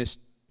 and we've missed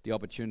the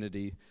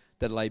opportunity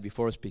that lay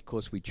before us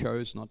because we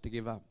chose not to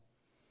give up?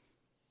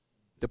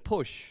 The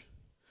push.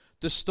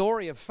 The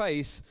story of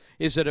faith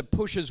is that it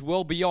pushes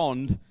well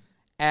beyond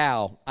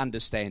our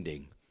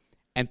understanding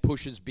and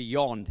pushes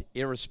beyond,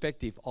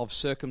 irrespective of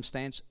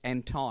circumstance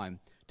and time,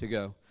 to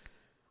go,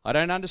 I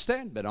don't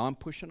understand, but I'm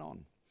pushing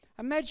on.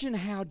 Imagine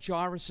how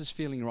Jairus is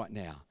feeling right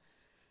now.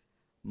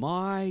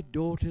 My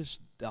daughter's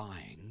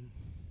dying.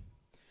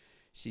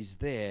 She's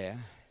there,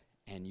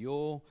 and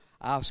you're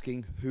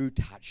asking who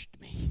touched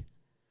me.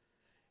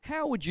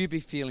 How would you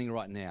be feeling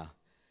right now?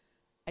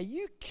 Are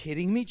you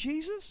kidding me,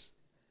 Jesus?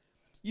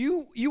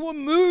 You were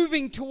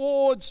moving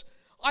towards,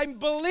 I'm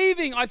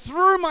believing, I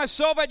threw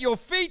myself at your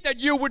feet that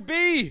you would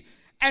be.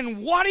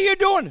 And what are you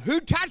doing? Who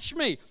touched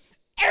me?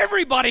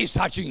 Everybody's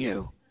touching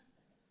you.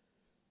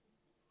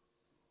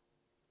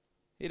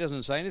 He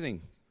doesn't say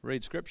anything.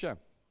 Read Scripture.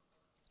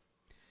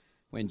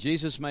 When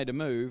Jesus made a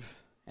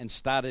move and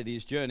started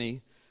his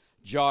journey,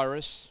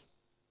 Jairus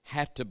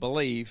had to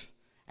believe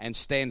and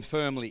stand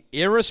firmly,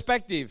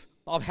 irrespective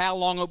of how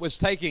long it was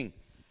taking,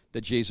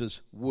 that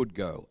Jesus would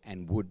go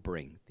and would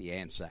bring the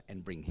answer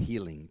and bring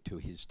healing to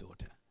his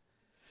daughter.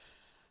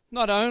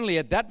 Not only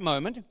at that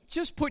moment,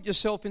 just put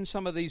yourself in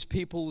some of these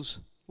people's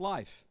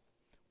life.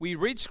 We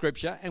read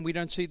Scripture and we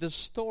don't see the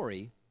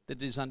story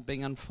that is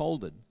being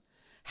unfolded.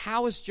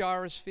 How is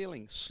Jairus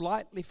feeling?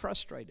 Slightly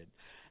frustrated.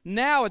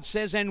 Now it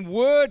says, and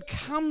word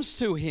comes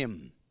to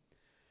him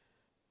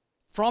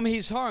from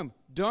his home.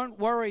 Don't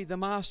worry the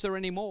master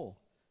anymore.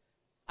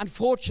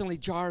 Unfortunately,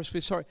 Jairus,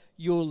 we're sorry,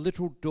 your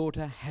little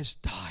daughter has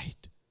died.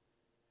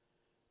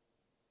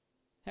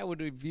 How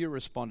would you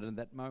respond in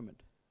that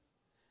moment?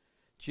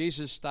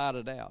 Jesus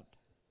started out.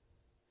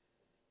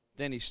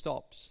 Then he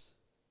stops.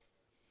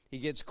 He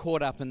gets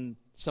caught up in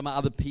some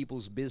other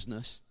people's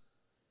business.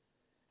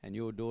 And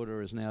your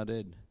daughter is now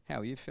dead. How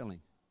are you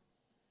feeling?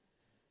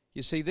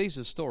 You see, these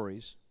are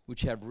stories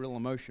which have real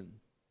emotion,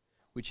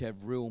 which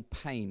have real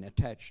pain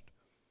attached,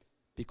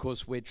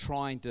 because we're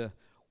trying to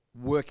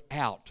work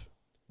out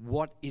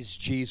what is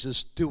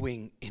Jesus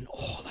doing in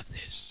all of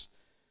this.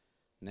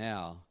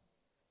 Now,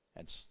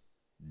 that's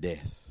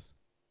death.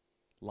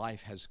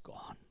 Life has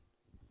gone.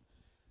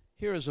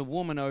 Here is a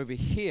woman over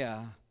here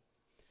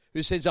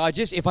who says,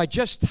 if I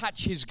just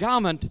touch his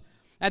garment,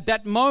 at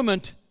that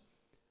moment,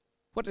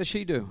 what does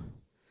she do?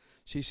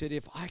 She said,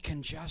 if I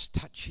can just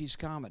touch his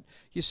garment.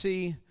 You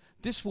see,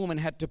 this woman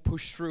had to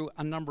push through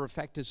a number of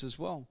factors as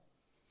well.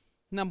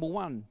 Number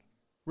one,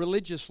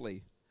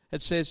 religiously,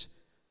 it says,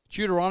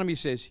 Deuteronomy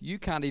says, you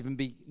can't even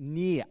be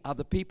near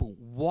other people.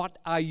 What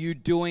are you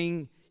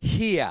doing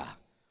here?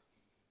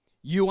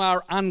 You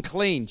are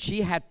unclean.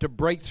 She had to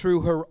break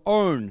through her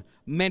own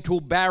mental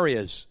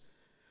barriers.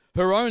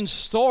 Her own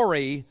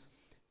story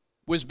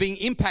was being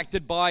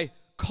impacted by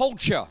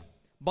culture,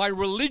 by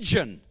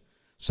religion,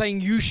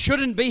 saying you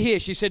shouldn't be here.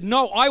 She said,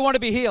 no, I want to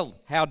be healed.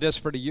 How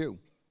desperate are you?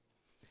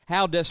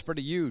 How desperate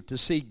are you to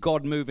see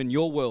God move in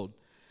your world?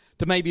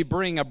 To maybe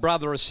bring a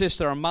brother, a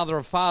sister, a mother,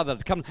 a father,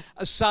 to come,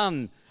 a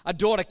son, a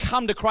daughter,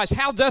 come to Christ.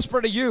 How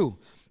desperate are you?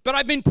 But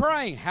I've been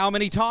praying. How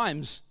many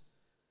times?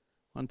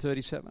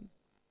 137.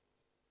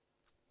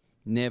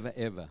 Never,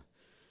 ever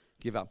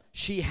give up.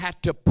 She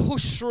had to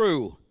push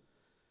through.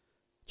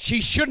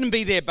 She shouldn't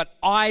be there, but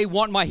I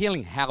want my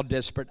healing. How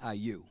desperate are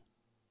you?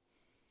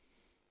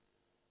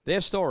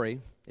 Their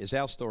story is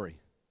our story.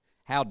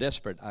 How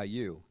desperate are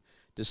you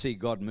to see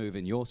God move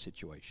in your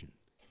situation,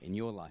 in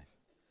your life?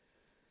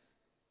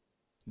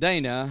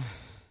 Dana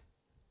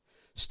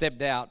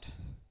stepped out,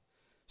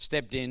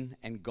 stepped in,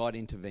 and God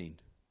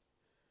intervened.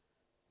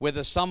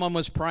 Whether someone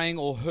was praying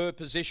or her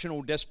position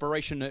or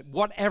desperation,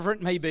 whatever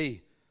it may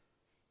be,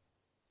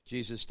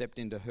 Jesus stepped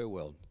into her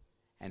world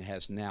and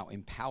has now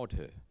empowered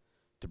her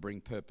to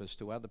bring purpose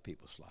to other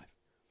people's life.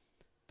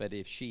 But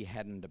if she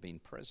hadn't have been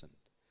present,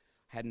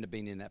 hadn't have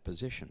been in that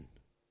position,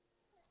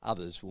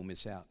 others will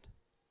miss out.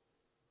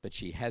 But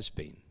she has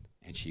been,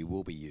 and she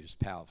will be used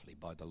powerfully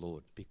by the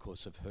Lord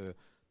because of her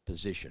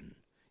position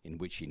in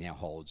which she now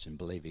holds in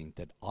believing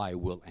that I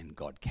will and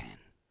God can.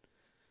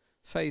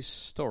 Faith's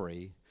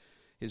story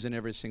is in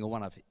every single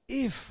one of it,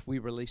 if we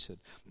release it.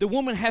 The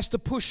woman has to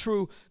push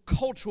through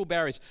cultural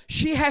barriers.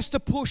 She has to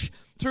push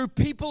through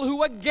people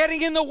who are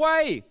getting in the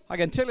way. I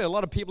can tell you a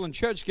lot of people in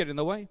church get in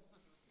the way.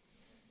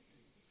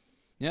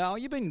 You know,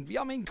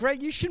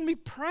 Greg, you shouldn't be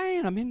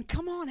praying.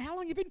 Come on, how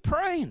long have you been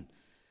praying?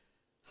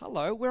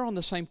 Hello, we're on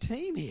the same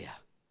team here.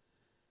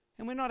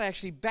 And we're not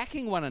actually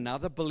backing one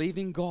another,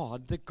 believing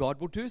God that God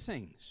will do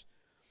things.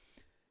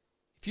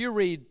 If you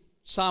read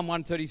Psalm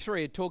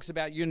 133, it talks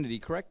about unity,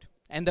 correct?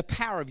 And the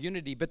power of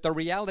unity. But the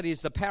reality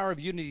is the power of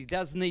unity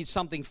does need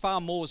something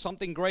far more,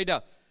 something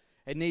greater.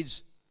 It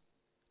needs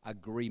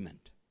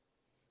agreement.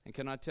 And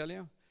can I tell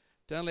you?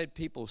 Don't let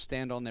people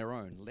stand on their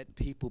own. Let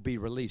people be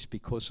released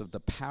because of the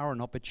power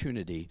and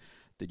opportunity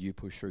that you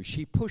push through.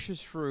 She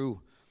pushes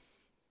through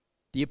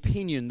the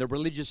opinion, the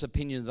religious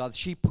opinions of others.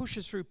 She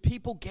pushes through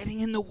people getting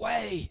in the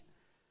way.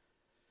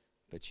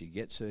 But she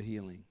gets her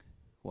healing.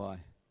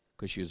 Why?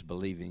 Because she was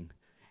believing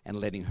and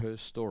letting her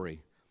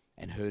story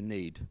and her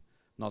need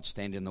not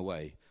stand in the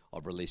way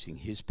of releasing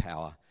his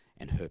power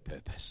and her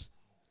purpose.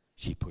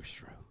 She pushed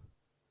through.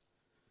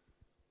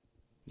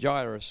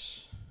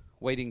 Jairus,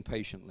 waiting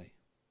patiently.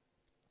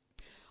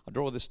 I'll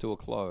draw this to a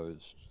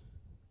close.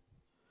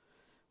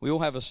 We all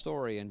have a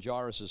story, and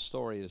Jairus'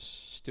 story is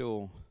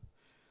still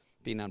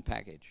being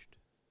unpackaged.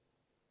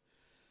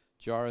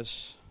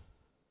 Jairus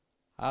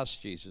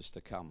asked Jesus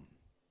to come.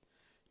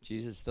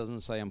 Jesus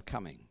doesn't say, I'm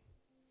coming.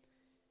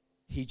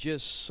 He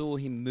just saw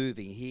him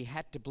moving. He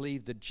had to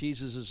believe that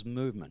Jesus'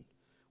 movement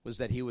was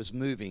that he was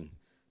moving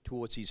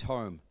towards his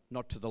home,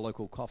 not to the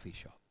local coffee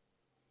shop.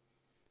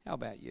 How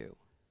about you?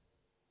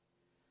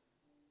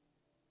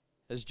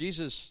 As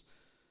Jesus,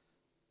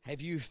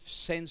 have you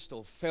sensed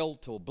or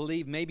felt or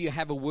believed? Maybe you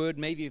have a word,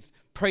 maybe you've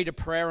prayed a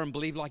prayer and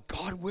believed like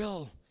God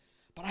will,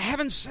 but I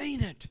haven't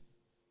seen it.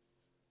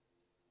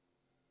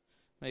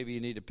 Maybe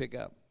you need to pick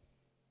up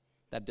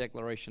that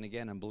declaration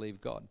again and believe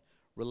God.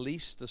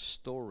 Release the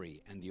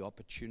story and the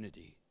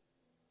opportunity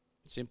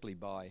simply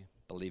by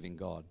believing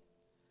God.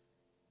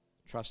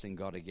 Trusting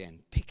God again.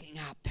 Picking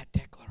up that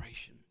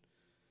declaration.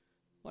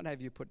 What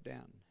have you put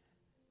down?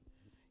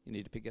 You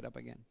need to pick it up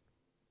again.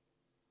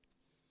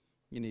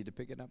 You need to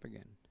pick it up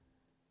again.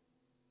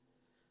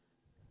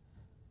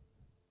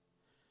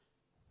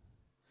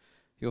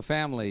 Your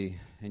family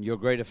and your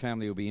greater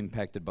family will be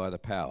impacted by the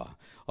power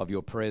of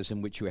your prayers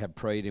in which you have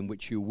prayed, in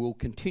which you will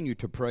continue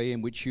to pray,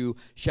 in which you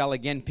shall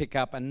again pick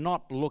up and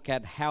not look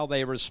at how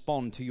they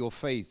respond to your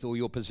faith or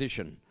your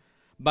position.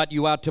 But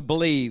you are to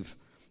believe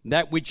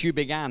that which you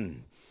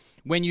began.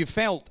 When you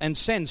felt and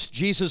sensed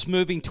Jesus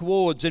moving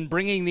towards and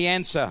bringing the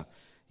answer,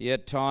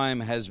 yet time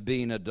has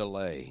been a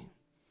delay.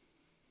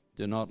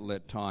 Do not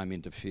let time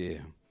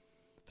interfere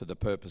for the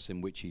purpose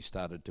in which he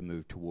started to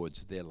move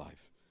towards their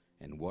life.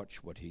 And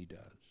watch what he does.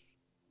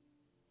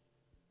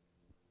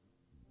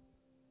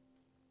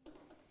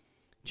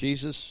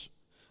 Jesus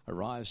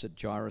arrives at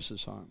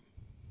Jairus' home.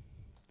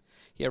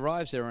 He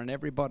arrives there and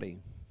everybody.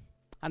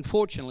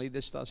 Unfortunately,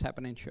 this does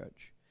happen in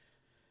church.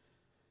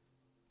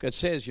 God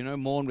says,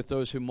 mourn with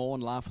those who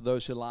mourn, laugh with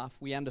those who laugh.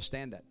 We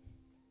understand that.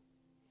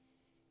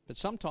 But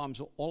sometimes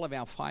all of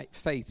our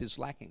faith is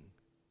lacking.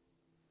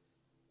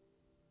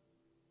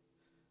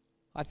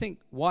 I think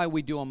why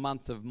we do a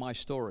month of My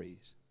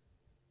Stories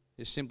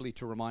is simply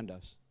to remind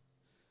us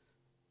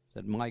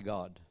that my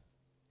God,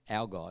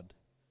 our God,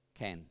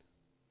 can.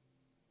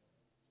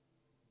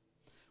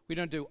 We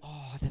don't do,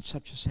 that's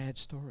such a sad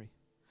story.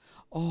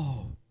 I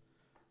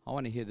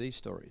want to hear these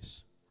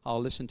stories.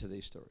 I'll listen to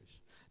these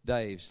stories.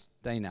 Dave's,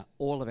 Dana,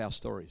 all of our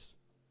stories.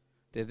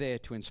 They're there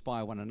to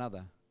inspire one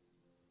another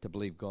to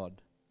believe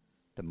God,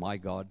 that my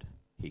God,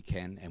 he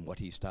can, and what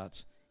he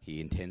starts,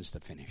 he intends to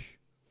finish.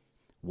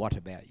 What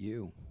about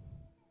you?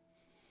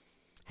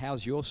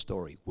 How's your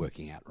story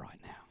working out right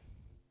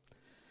now?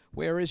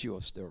 Where is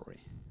your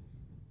story?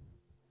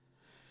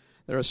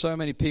 There are so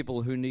many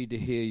people who need to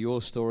hear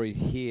your story,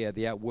 hear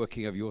the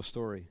outworking of your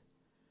story.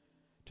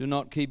 Do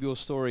not keep your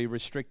story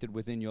restricted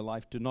within your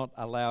life. Do not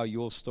allow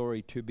your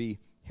story to be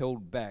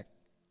held back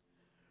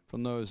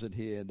from those that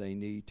hear. They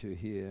need to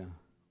hear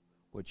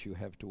what you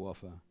have to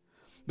offer.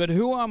 But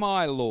who am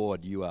I,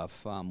 Lord? You are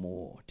far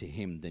more to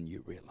him than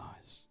you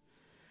realize.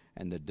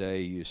 And the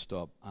day you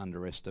stop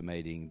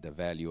underestimating the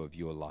value of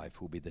your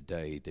life will be the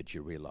day that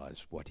you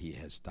realize what he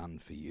has done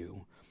for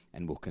you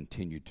and will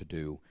continue to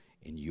do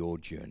in your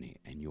journey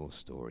and your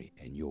story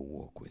and your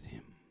walk with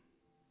him.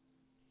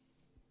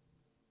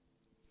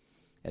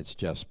 It's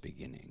just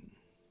beginning.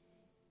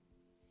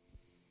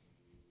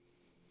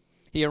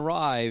 He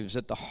arrives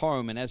at the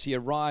home, and as he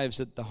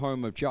arrives at the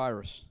home of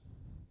Jairus,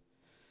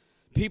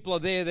 people are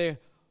there, they're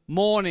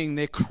mourning,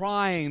 they're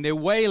crying, they're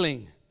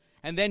wailing.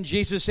 And then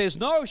Jesus says,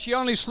 no, she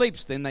only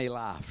sleeps. Then they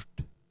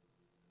laughed.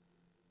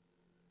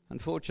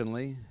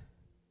 Unfortunately,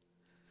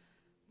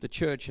 the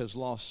church has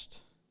lost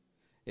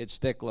its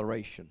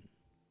declaration,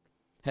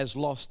 has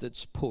lost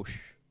its push,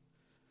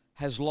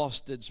 has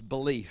lost its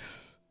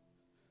belief.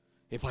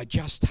 If I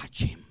just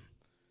touch him,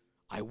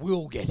 I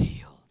will get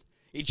healed.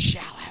 It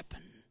shall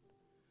happen.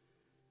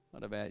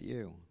 What about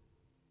you?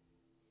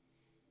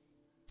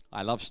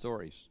 I love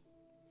stories.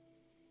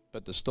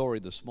 But the story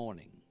this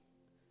morning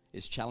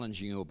is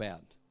challenging you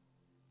about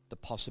the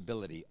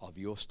possibility of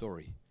your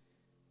story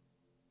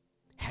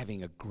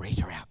having a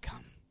greater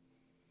outcome,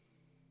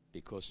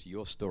 because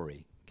your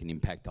story can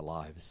impact the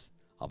lives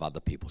of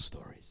other people's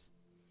stories.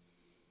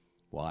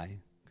 Why?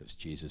 Because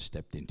Jesus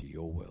stepped into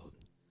your world.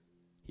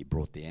 He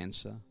brought the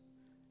answer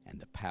and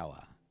the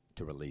power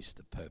to release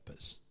the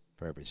purpose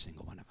for every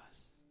single one of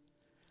us.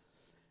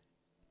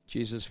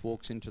 Jesus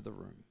walks into the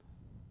room.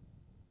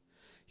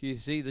 You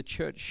see, the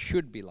church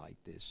should be like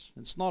this.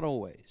 It's not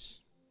always.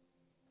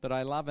 But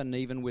I love, and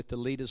even with the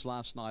leaders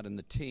last night and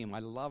the team, I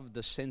love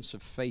the sense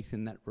of faith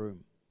in that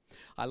room.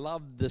 I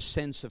love the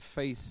sense of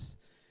faith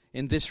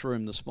in this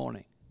room this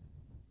morning.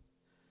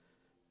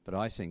 But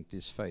I think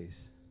this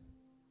faith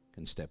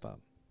can step up.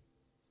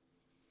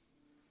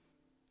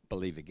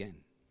 Believe again.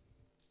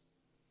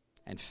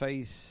 And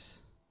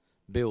faith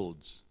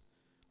builds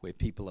where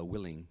people are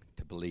willing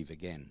to believe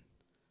again,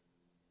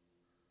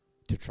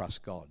 to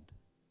trust God.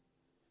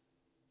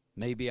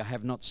 Maybe I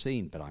have not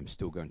seen, but I'm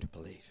still going to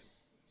believe.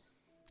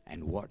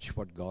 And watch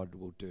what God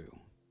will do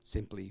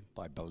simply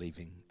by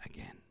believing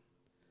again.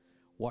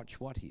 Watch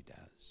what he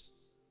does.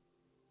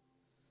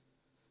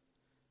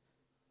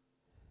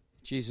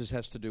 Jesus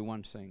has to do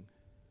one thing.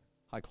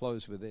 I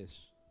close with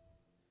this.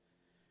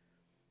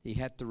 He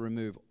had to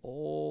remove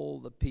all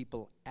the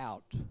people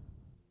out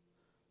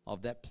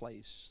of that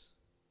place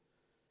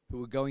who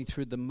were going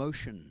through the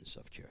motions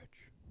of church.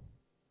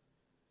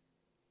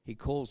 He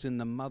calls in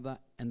the mother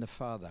and the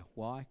father.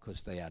 Why?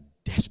 Because they are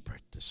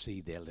desperate to see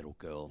their little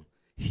girl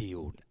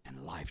healed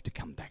and life to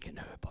come back in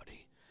her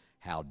body.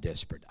 How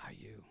desperate are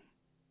you?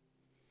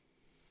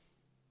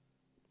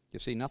 You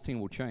see, nothing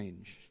will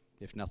change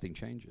if nothing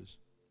changes.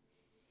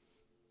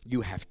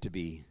 You have to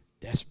be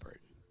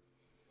desperate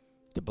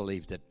to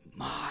believe that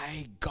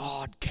my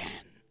God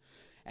can.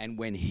 And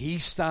when he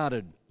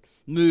started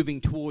moving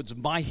towards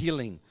my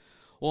healing,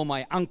 or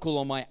my uncle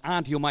or my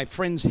auntie or my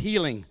friend's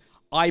healing,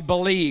 I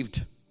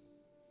believed.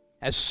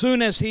 As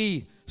soon as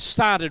he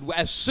started,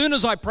 as soon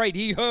as I prayed,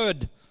 he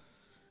heard.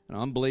 And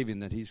I'm believing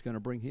that he's going to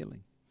bring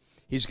healing.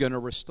 He's going to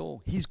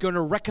restore. He's going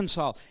to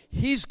reconcile.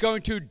 He's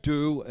going to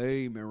do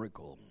a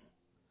miracle.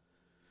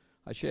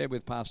 I shared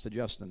with Pastor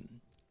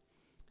Justin.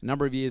 A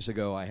number of years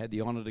ago, I had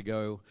the honor to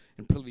go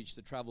and privilege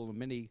to travel to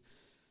many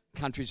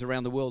countries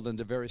around the world and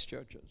to various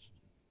churches.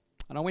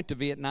 And I went to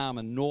Vietnam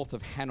and north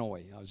of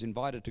Hanoi. I was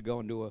invited to go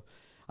and do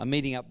a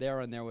meeting up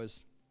there, and there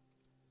was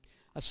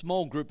a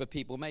small group of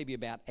people, maybe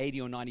about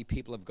 80 or 90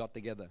 people have got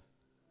together.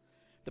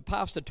 The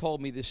pastor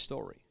told me this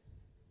story.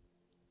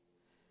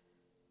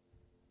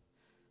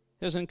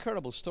 There's an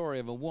incredible story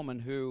of a woman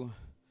who,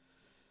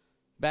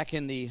 back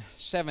in the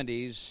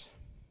 70s,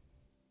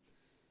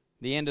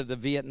 the end of the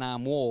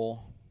Vietnam War,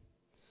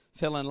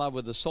 fell in love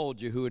with a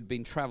soldier who had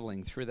been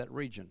traveling through that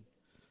region,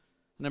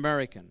 an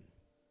American.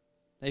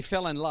 They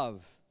fell in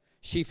love.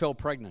 She fell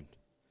pregnant.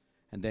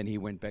 And then he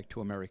went back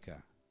to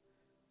America,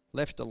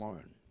 left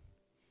alone,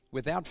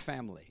 without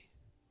family.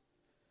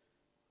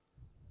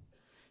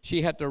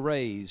 She had to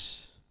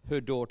raise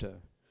her daughter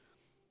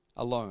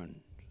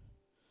alone,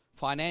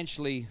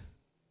 financially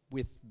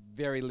with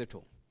very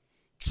little,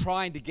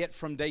 trying to get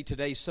from day to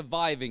day,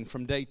 surviving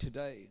from day to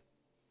day.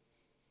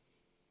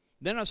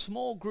 Then a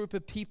small group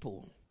of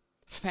people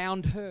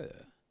found her.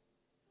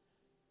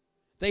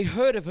 They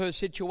heard of her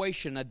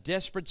situation, a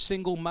desperate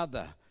single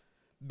mother,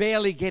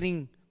 barely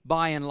getting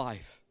by in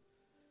life.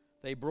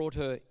 They brought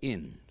her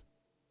in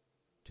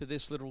to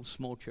this little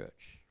small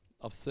church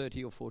of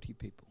 30 or 40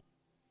 people.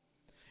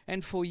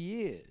 And for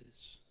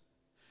years,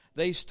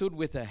 they stood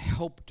with her,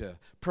 helped her,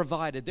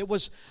 provided. There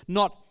was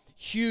not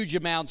huge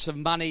amounts of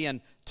money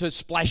and to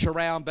splash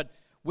around, but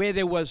where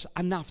there was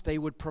enough, they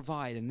would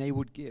provide and they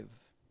would give.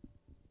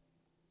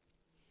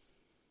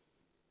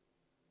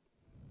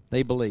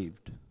 They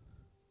believed.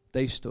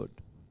 They stood.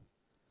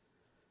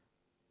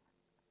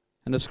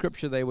 And a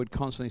scripture they would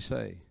constantly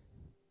say,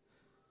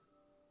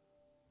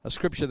 a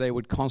scripture they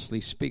would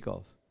constantly speak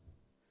of,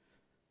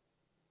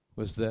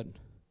 was that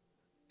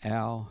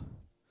our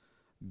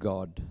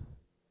God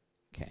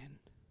can.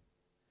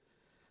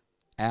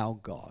 Our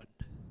God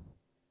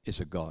is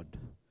a God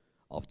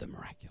of the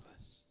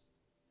miraculous.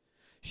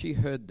 She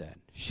heard that.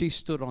 She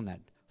stood on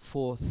that.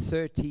 For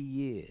 30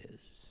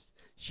 years,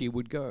 she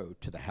would go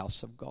to the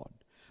house of God,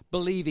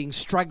 believing,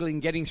 struggling,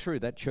 getting through.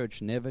 That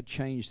church never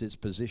changed its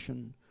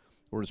position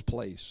or its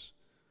place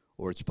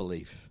or its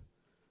belief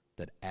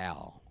that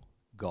our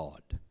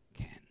God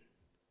can.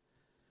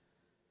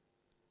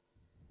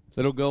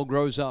 Little girl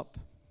grows up.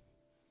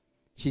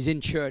 She's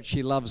in church.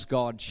 She loves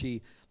God.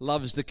 She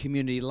loves the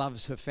community,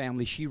 loves her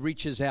family. She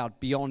reaches out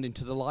beyond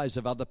into the lives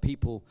of other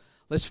people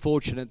less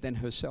fortunate than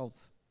herself.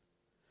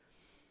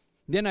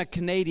 Then a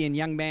Canadian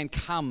young man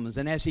comes,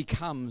 and as he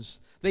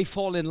comes, they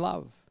fall in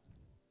love.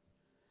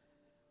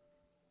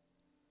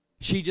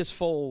 She just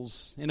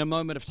falls in a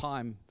moment of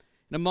time,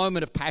 in a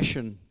moment of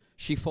passion.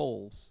 She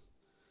falls.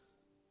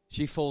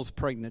 She falls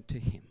pregnant to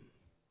him.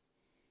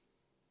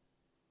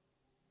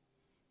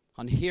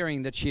 On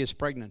hearing that she is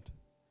pregnant,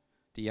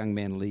 the young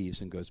man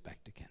leaves and goes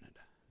back to Canada.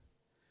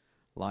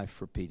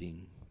 Life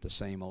repeating the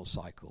same old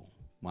cycle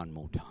one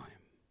more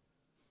time.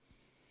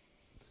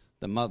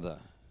 The mother,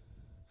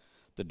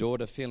 the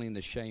daughter feeling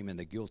the shame and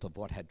the guilt of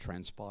what had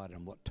transpired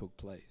and what took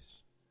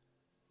place.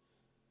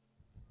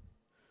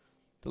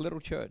 The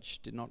little church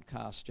did not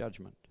cast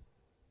judgment.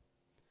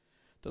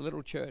 The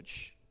little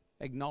church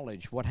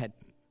acknowledged what had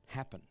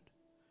happened.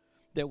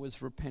 There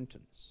was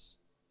repentance.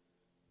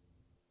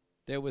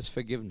 There was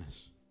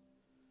forgiveness.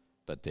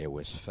 But there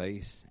was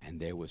faith and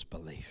there was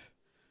belief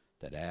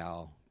that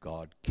our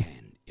God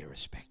can,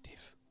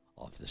 irrespective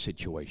of the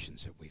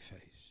situations that we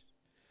face.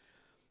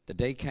 The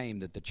day came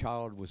that the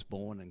child was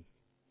born and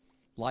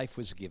life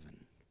was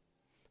given.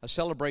 A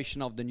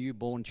celebration of the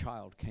newborn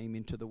child came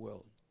into the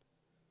world.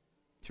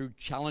 through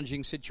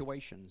challenging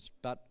situations,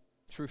 but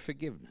through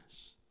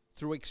forgiveness,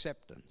 through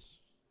acceptance.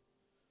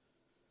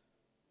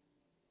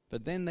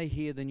 But then they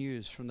hear the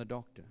news from the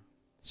doctor.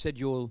 Said,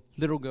 your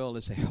little girl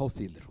is a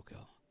healthy little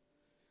girl.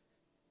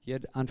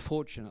 Yet,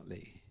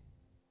 unfortunately,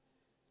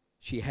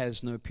 she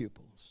has no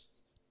pupils.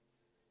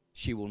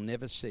 She will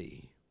never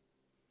see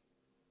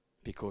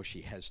because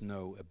she has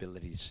no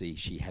ability to see.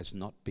 She has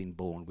not been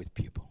born with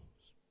pupils.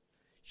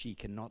 She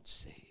cannot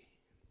see.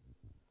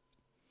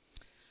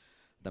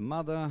 The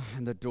mother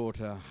and the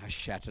daughter are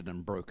shattered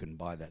and broken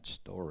by that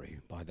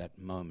story, by that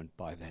moment,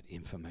 by that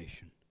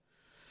information.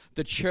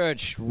 The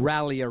church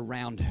rally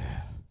around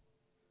her.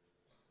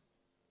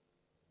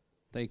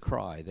 They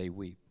cry, they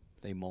weep,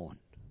 they mourn.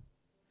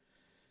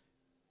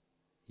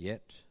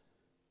 Yet,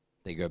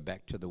 they go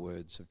back to the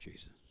words of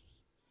Jesus.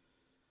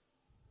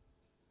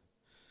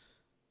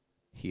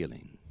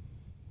 Healing.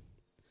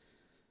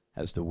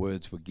 As the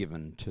words were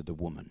given to the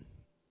woman.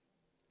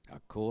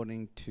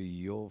 According to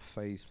your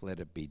faith, let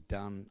it be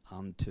done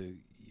unto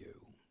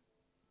you.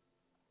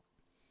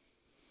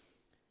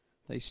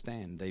 They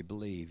stand, they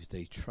believe,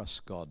 they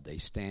trust God. They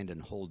stand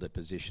and hold the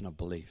position of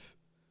belief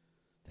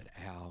that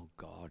our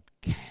God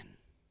can.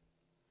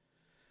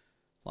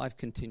 Life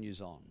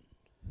continues on.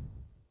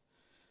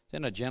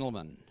 Then a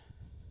gentleman,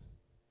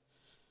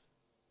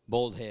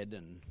 bald head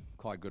and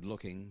quite good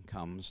looking,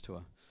 comes to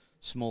a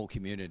small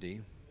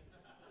community.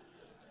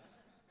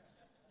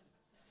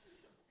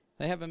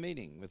 They have a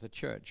meeting with a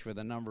church with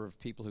a number of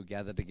people who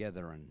gather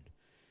together, and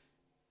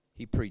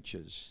he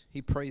preaches.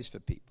 He prays for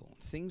people.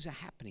 Things are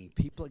happening.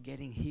 People are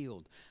getting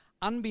healed.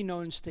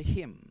 Unbeknownst to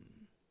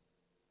him,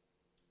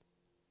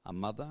 a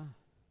mother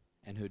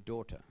and her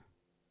daughter,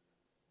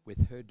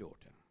 with her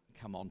daughter,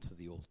 come onto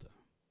the altar.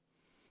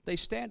 They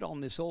stand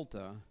on this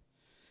altar.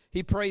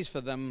 He prays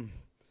for them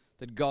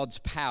that God's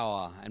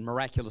power and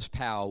miraculous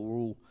power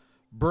will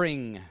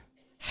bring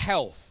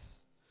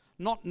health,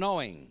 not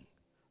knowing,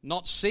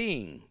 not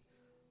seeing,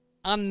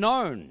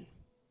 unknown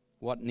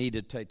what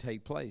needed to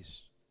take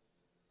place.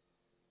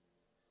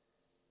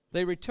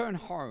 They return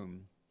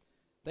home.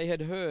 They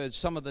had heard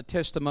some of the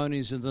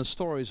testimonies and the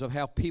stories of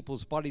how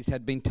people's bodies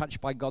had been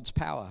touched by God's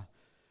power.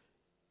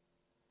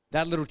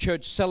 That little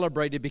church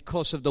celebrated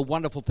because of the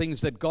wonderful things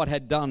that God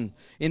had done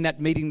in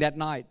that meeting that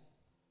night.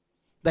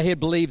 They had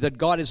believed that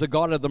God is a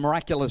God of the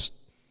miraculous,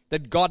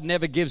 that God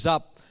never gives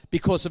up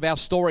because of our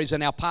stories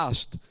and our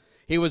past.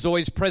 He was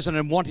always present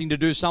and wanting to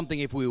do something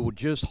if we would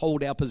just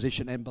hold our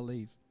position and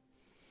believe.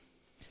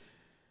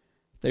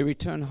 They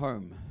return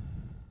home,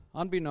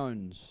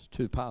 unbeknownst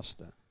to the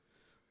pastor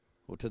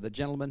or to the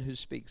gentleman who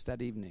speaks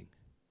that evening.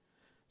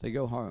 They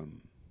go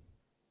home,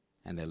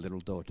 and their little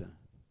daughter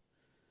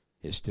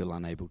is still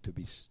unable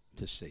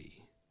to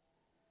see.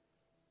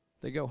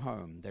 They go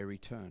home, they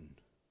return.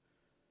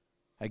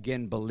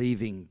 Again,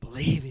 believing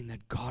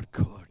that God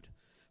could.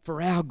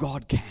 For our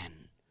God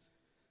can.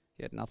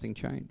 Yet nothing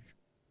changed.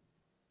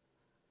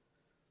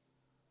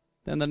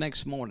 Then the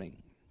next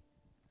morning,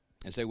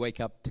 as they wake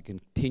up to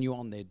continue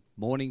on their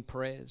morning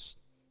prayers,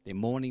 their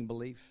morning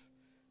belief,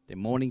 their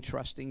morning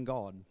trust in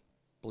God,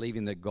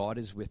 believing that God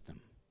is with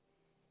them,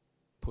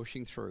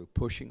 pushing through,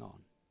 pushing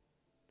on.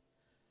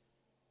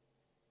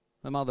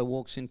 The mother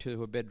walks into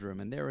her bedroom,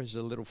 and there is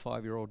a little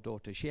 5-year-old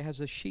daughter. She has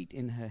a sheet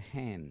in her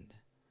hand.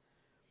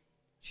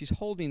 She's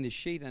holding this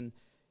sheet, and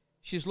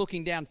she's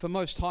looking down. For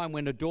most time,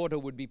 when a daughter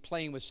would be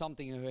playing with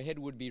something, her head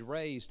would be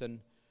raised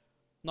and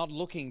not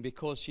looking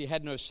because she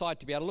had no sight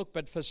to be able to look.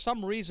 But for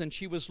some reason,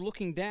 she was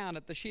looking down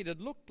at the sheet.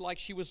 It looked like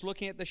she was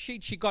looking at the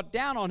sheet. She got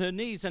down on her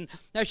knees, and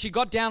as she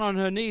got down on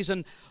her knees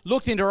and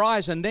looked into her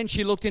eyes, and then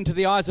she looked into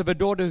the eyes of her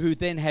daughter, who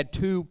then had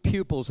 2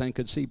 pupils and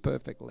could see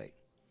perfectly.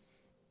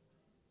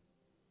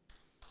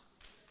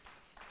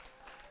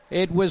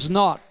 It was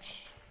not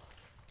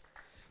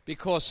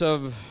because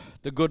of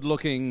the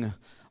good-looking,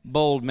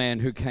 bold man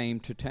who came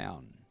to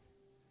town.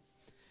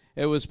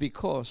 It was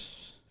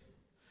because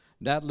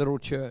that little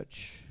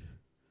church,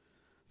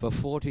 for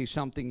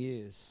 40-something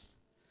years,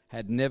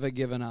 had never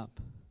given up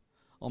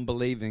on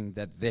believing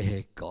that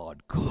their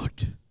God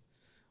could.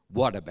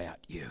 What about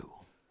you?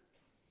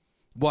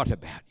 What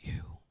about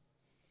you?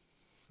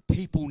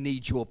 People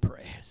need your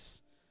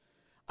prayers.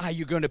 Are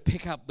you going to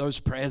pick up those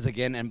prayers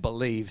again and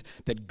believe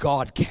that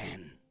God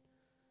can?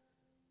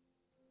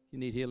 You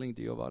need healing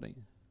to your body.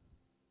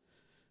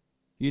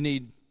 You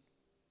need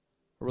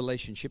a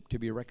relationship to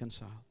be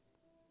reconciled.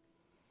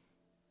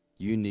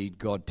 You need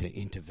God to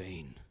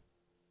intervene.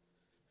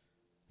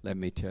 Let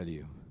me tell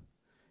you,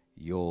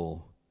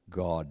 your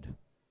God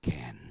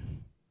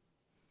can.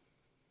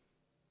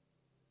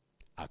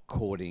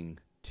 According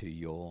to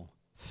your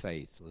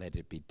faith, let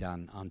it be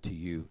done unto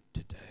you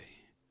today.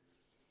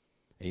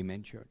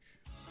 Amen, church.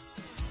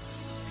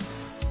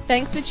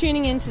 Thanks for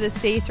tuning in to the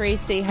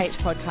C3CH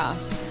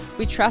podcast.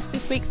 We trust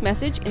this week's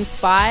message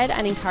inspired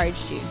and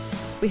encouraged you.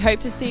 We hope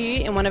to see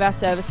you in one of our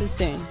services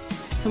soon.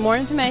 For more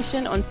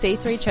information on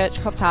C3 Church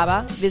Coffs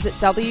Harbour, visit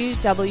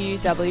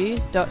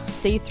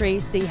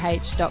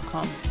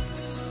www.c3ch.com.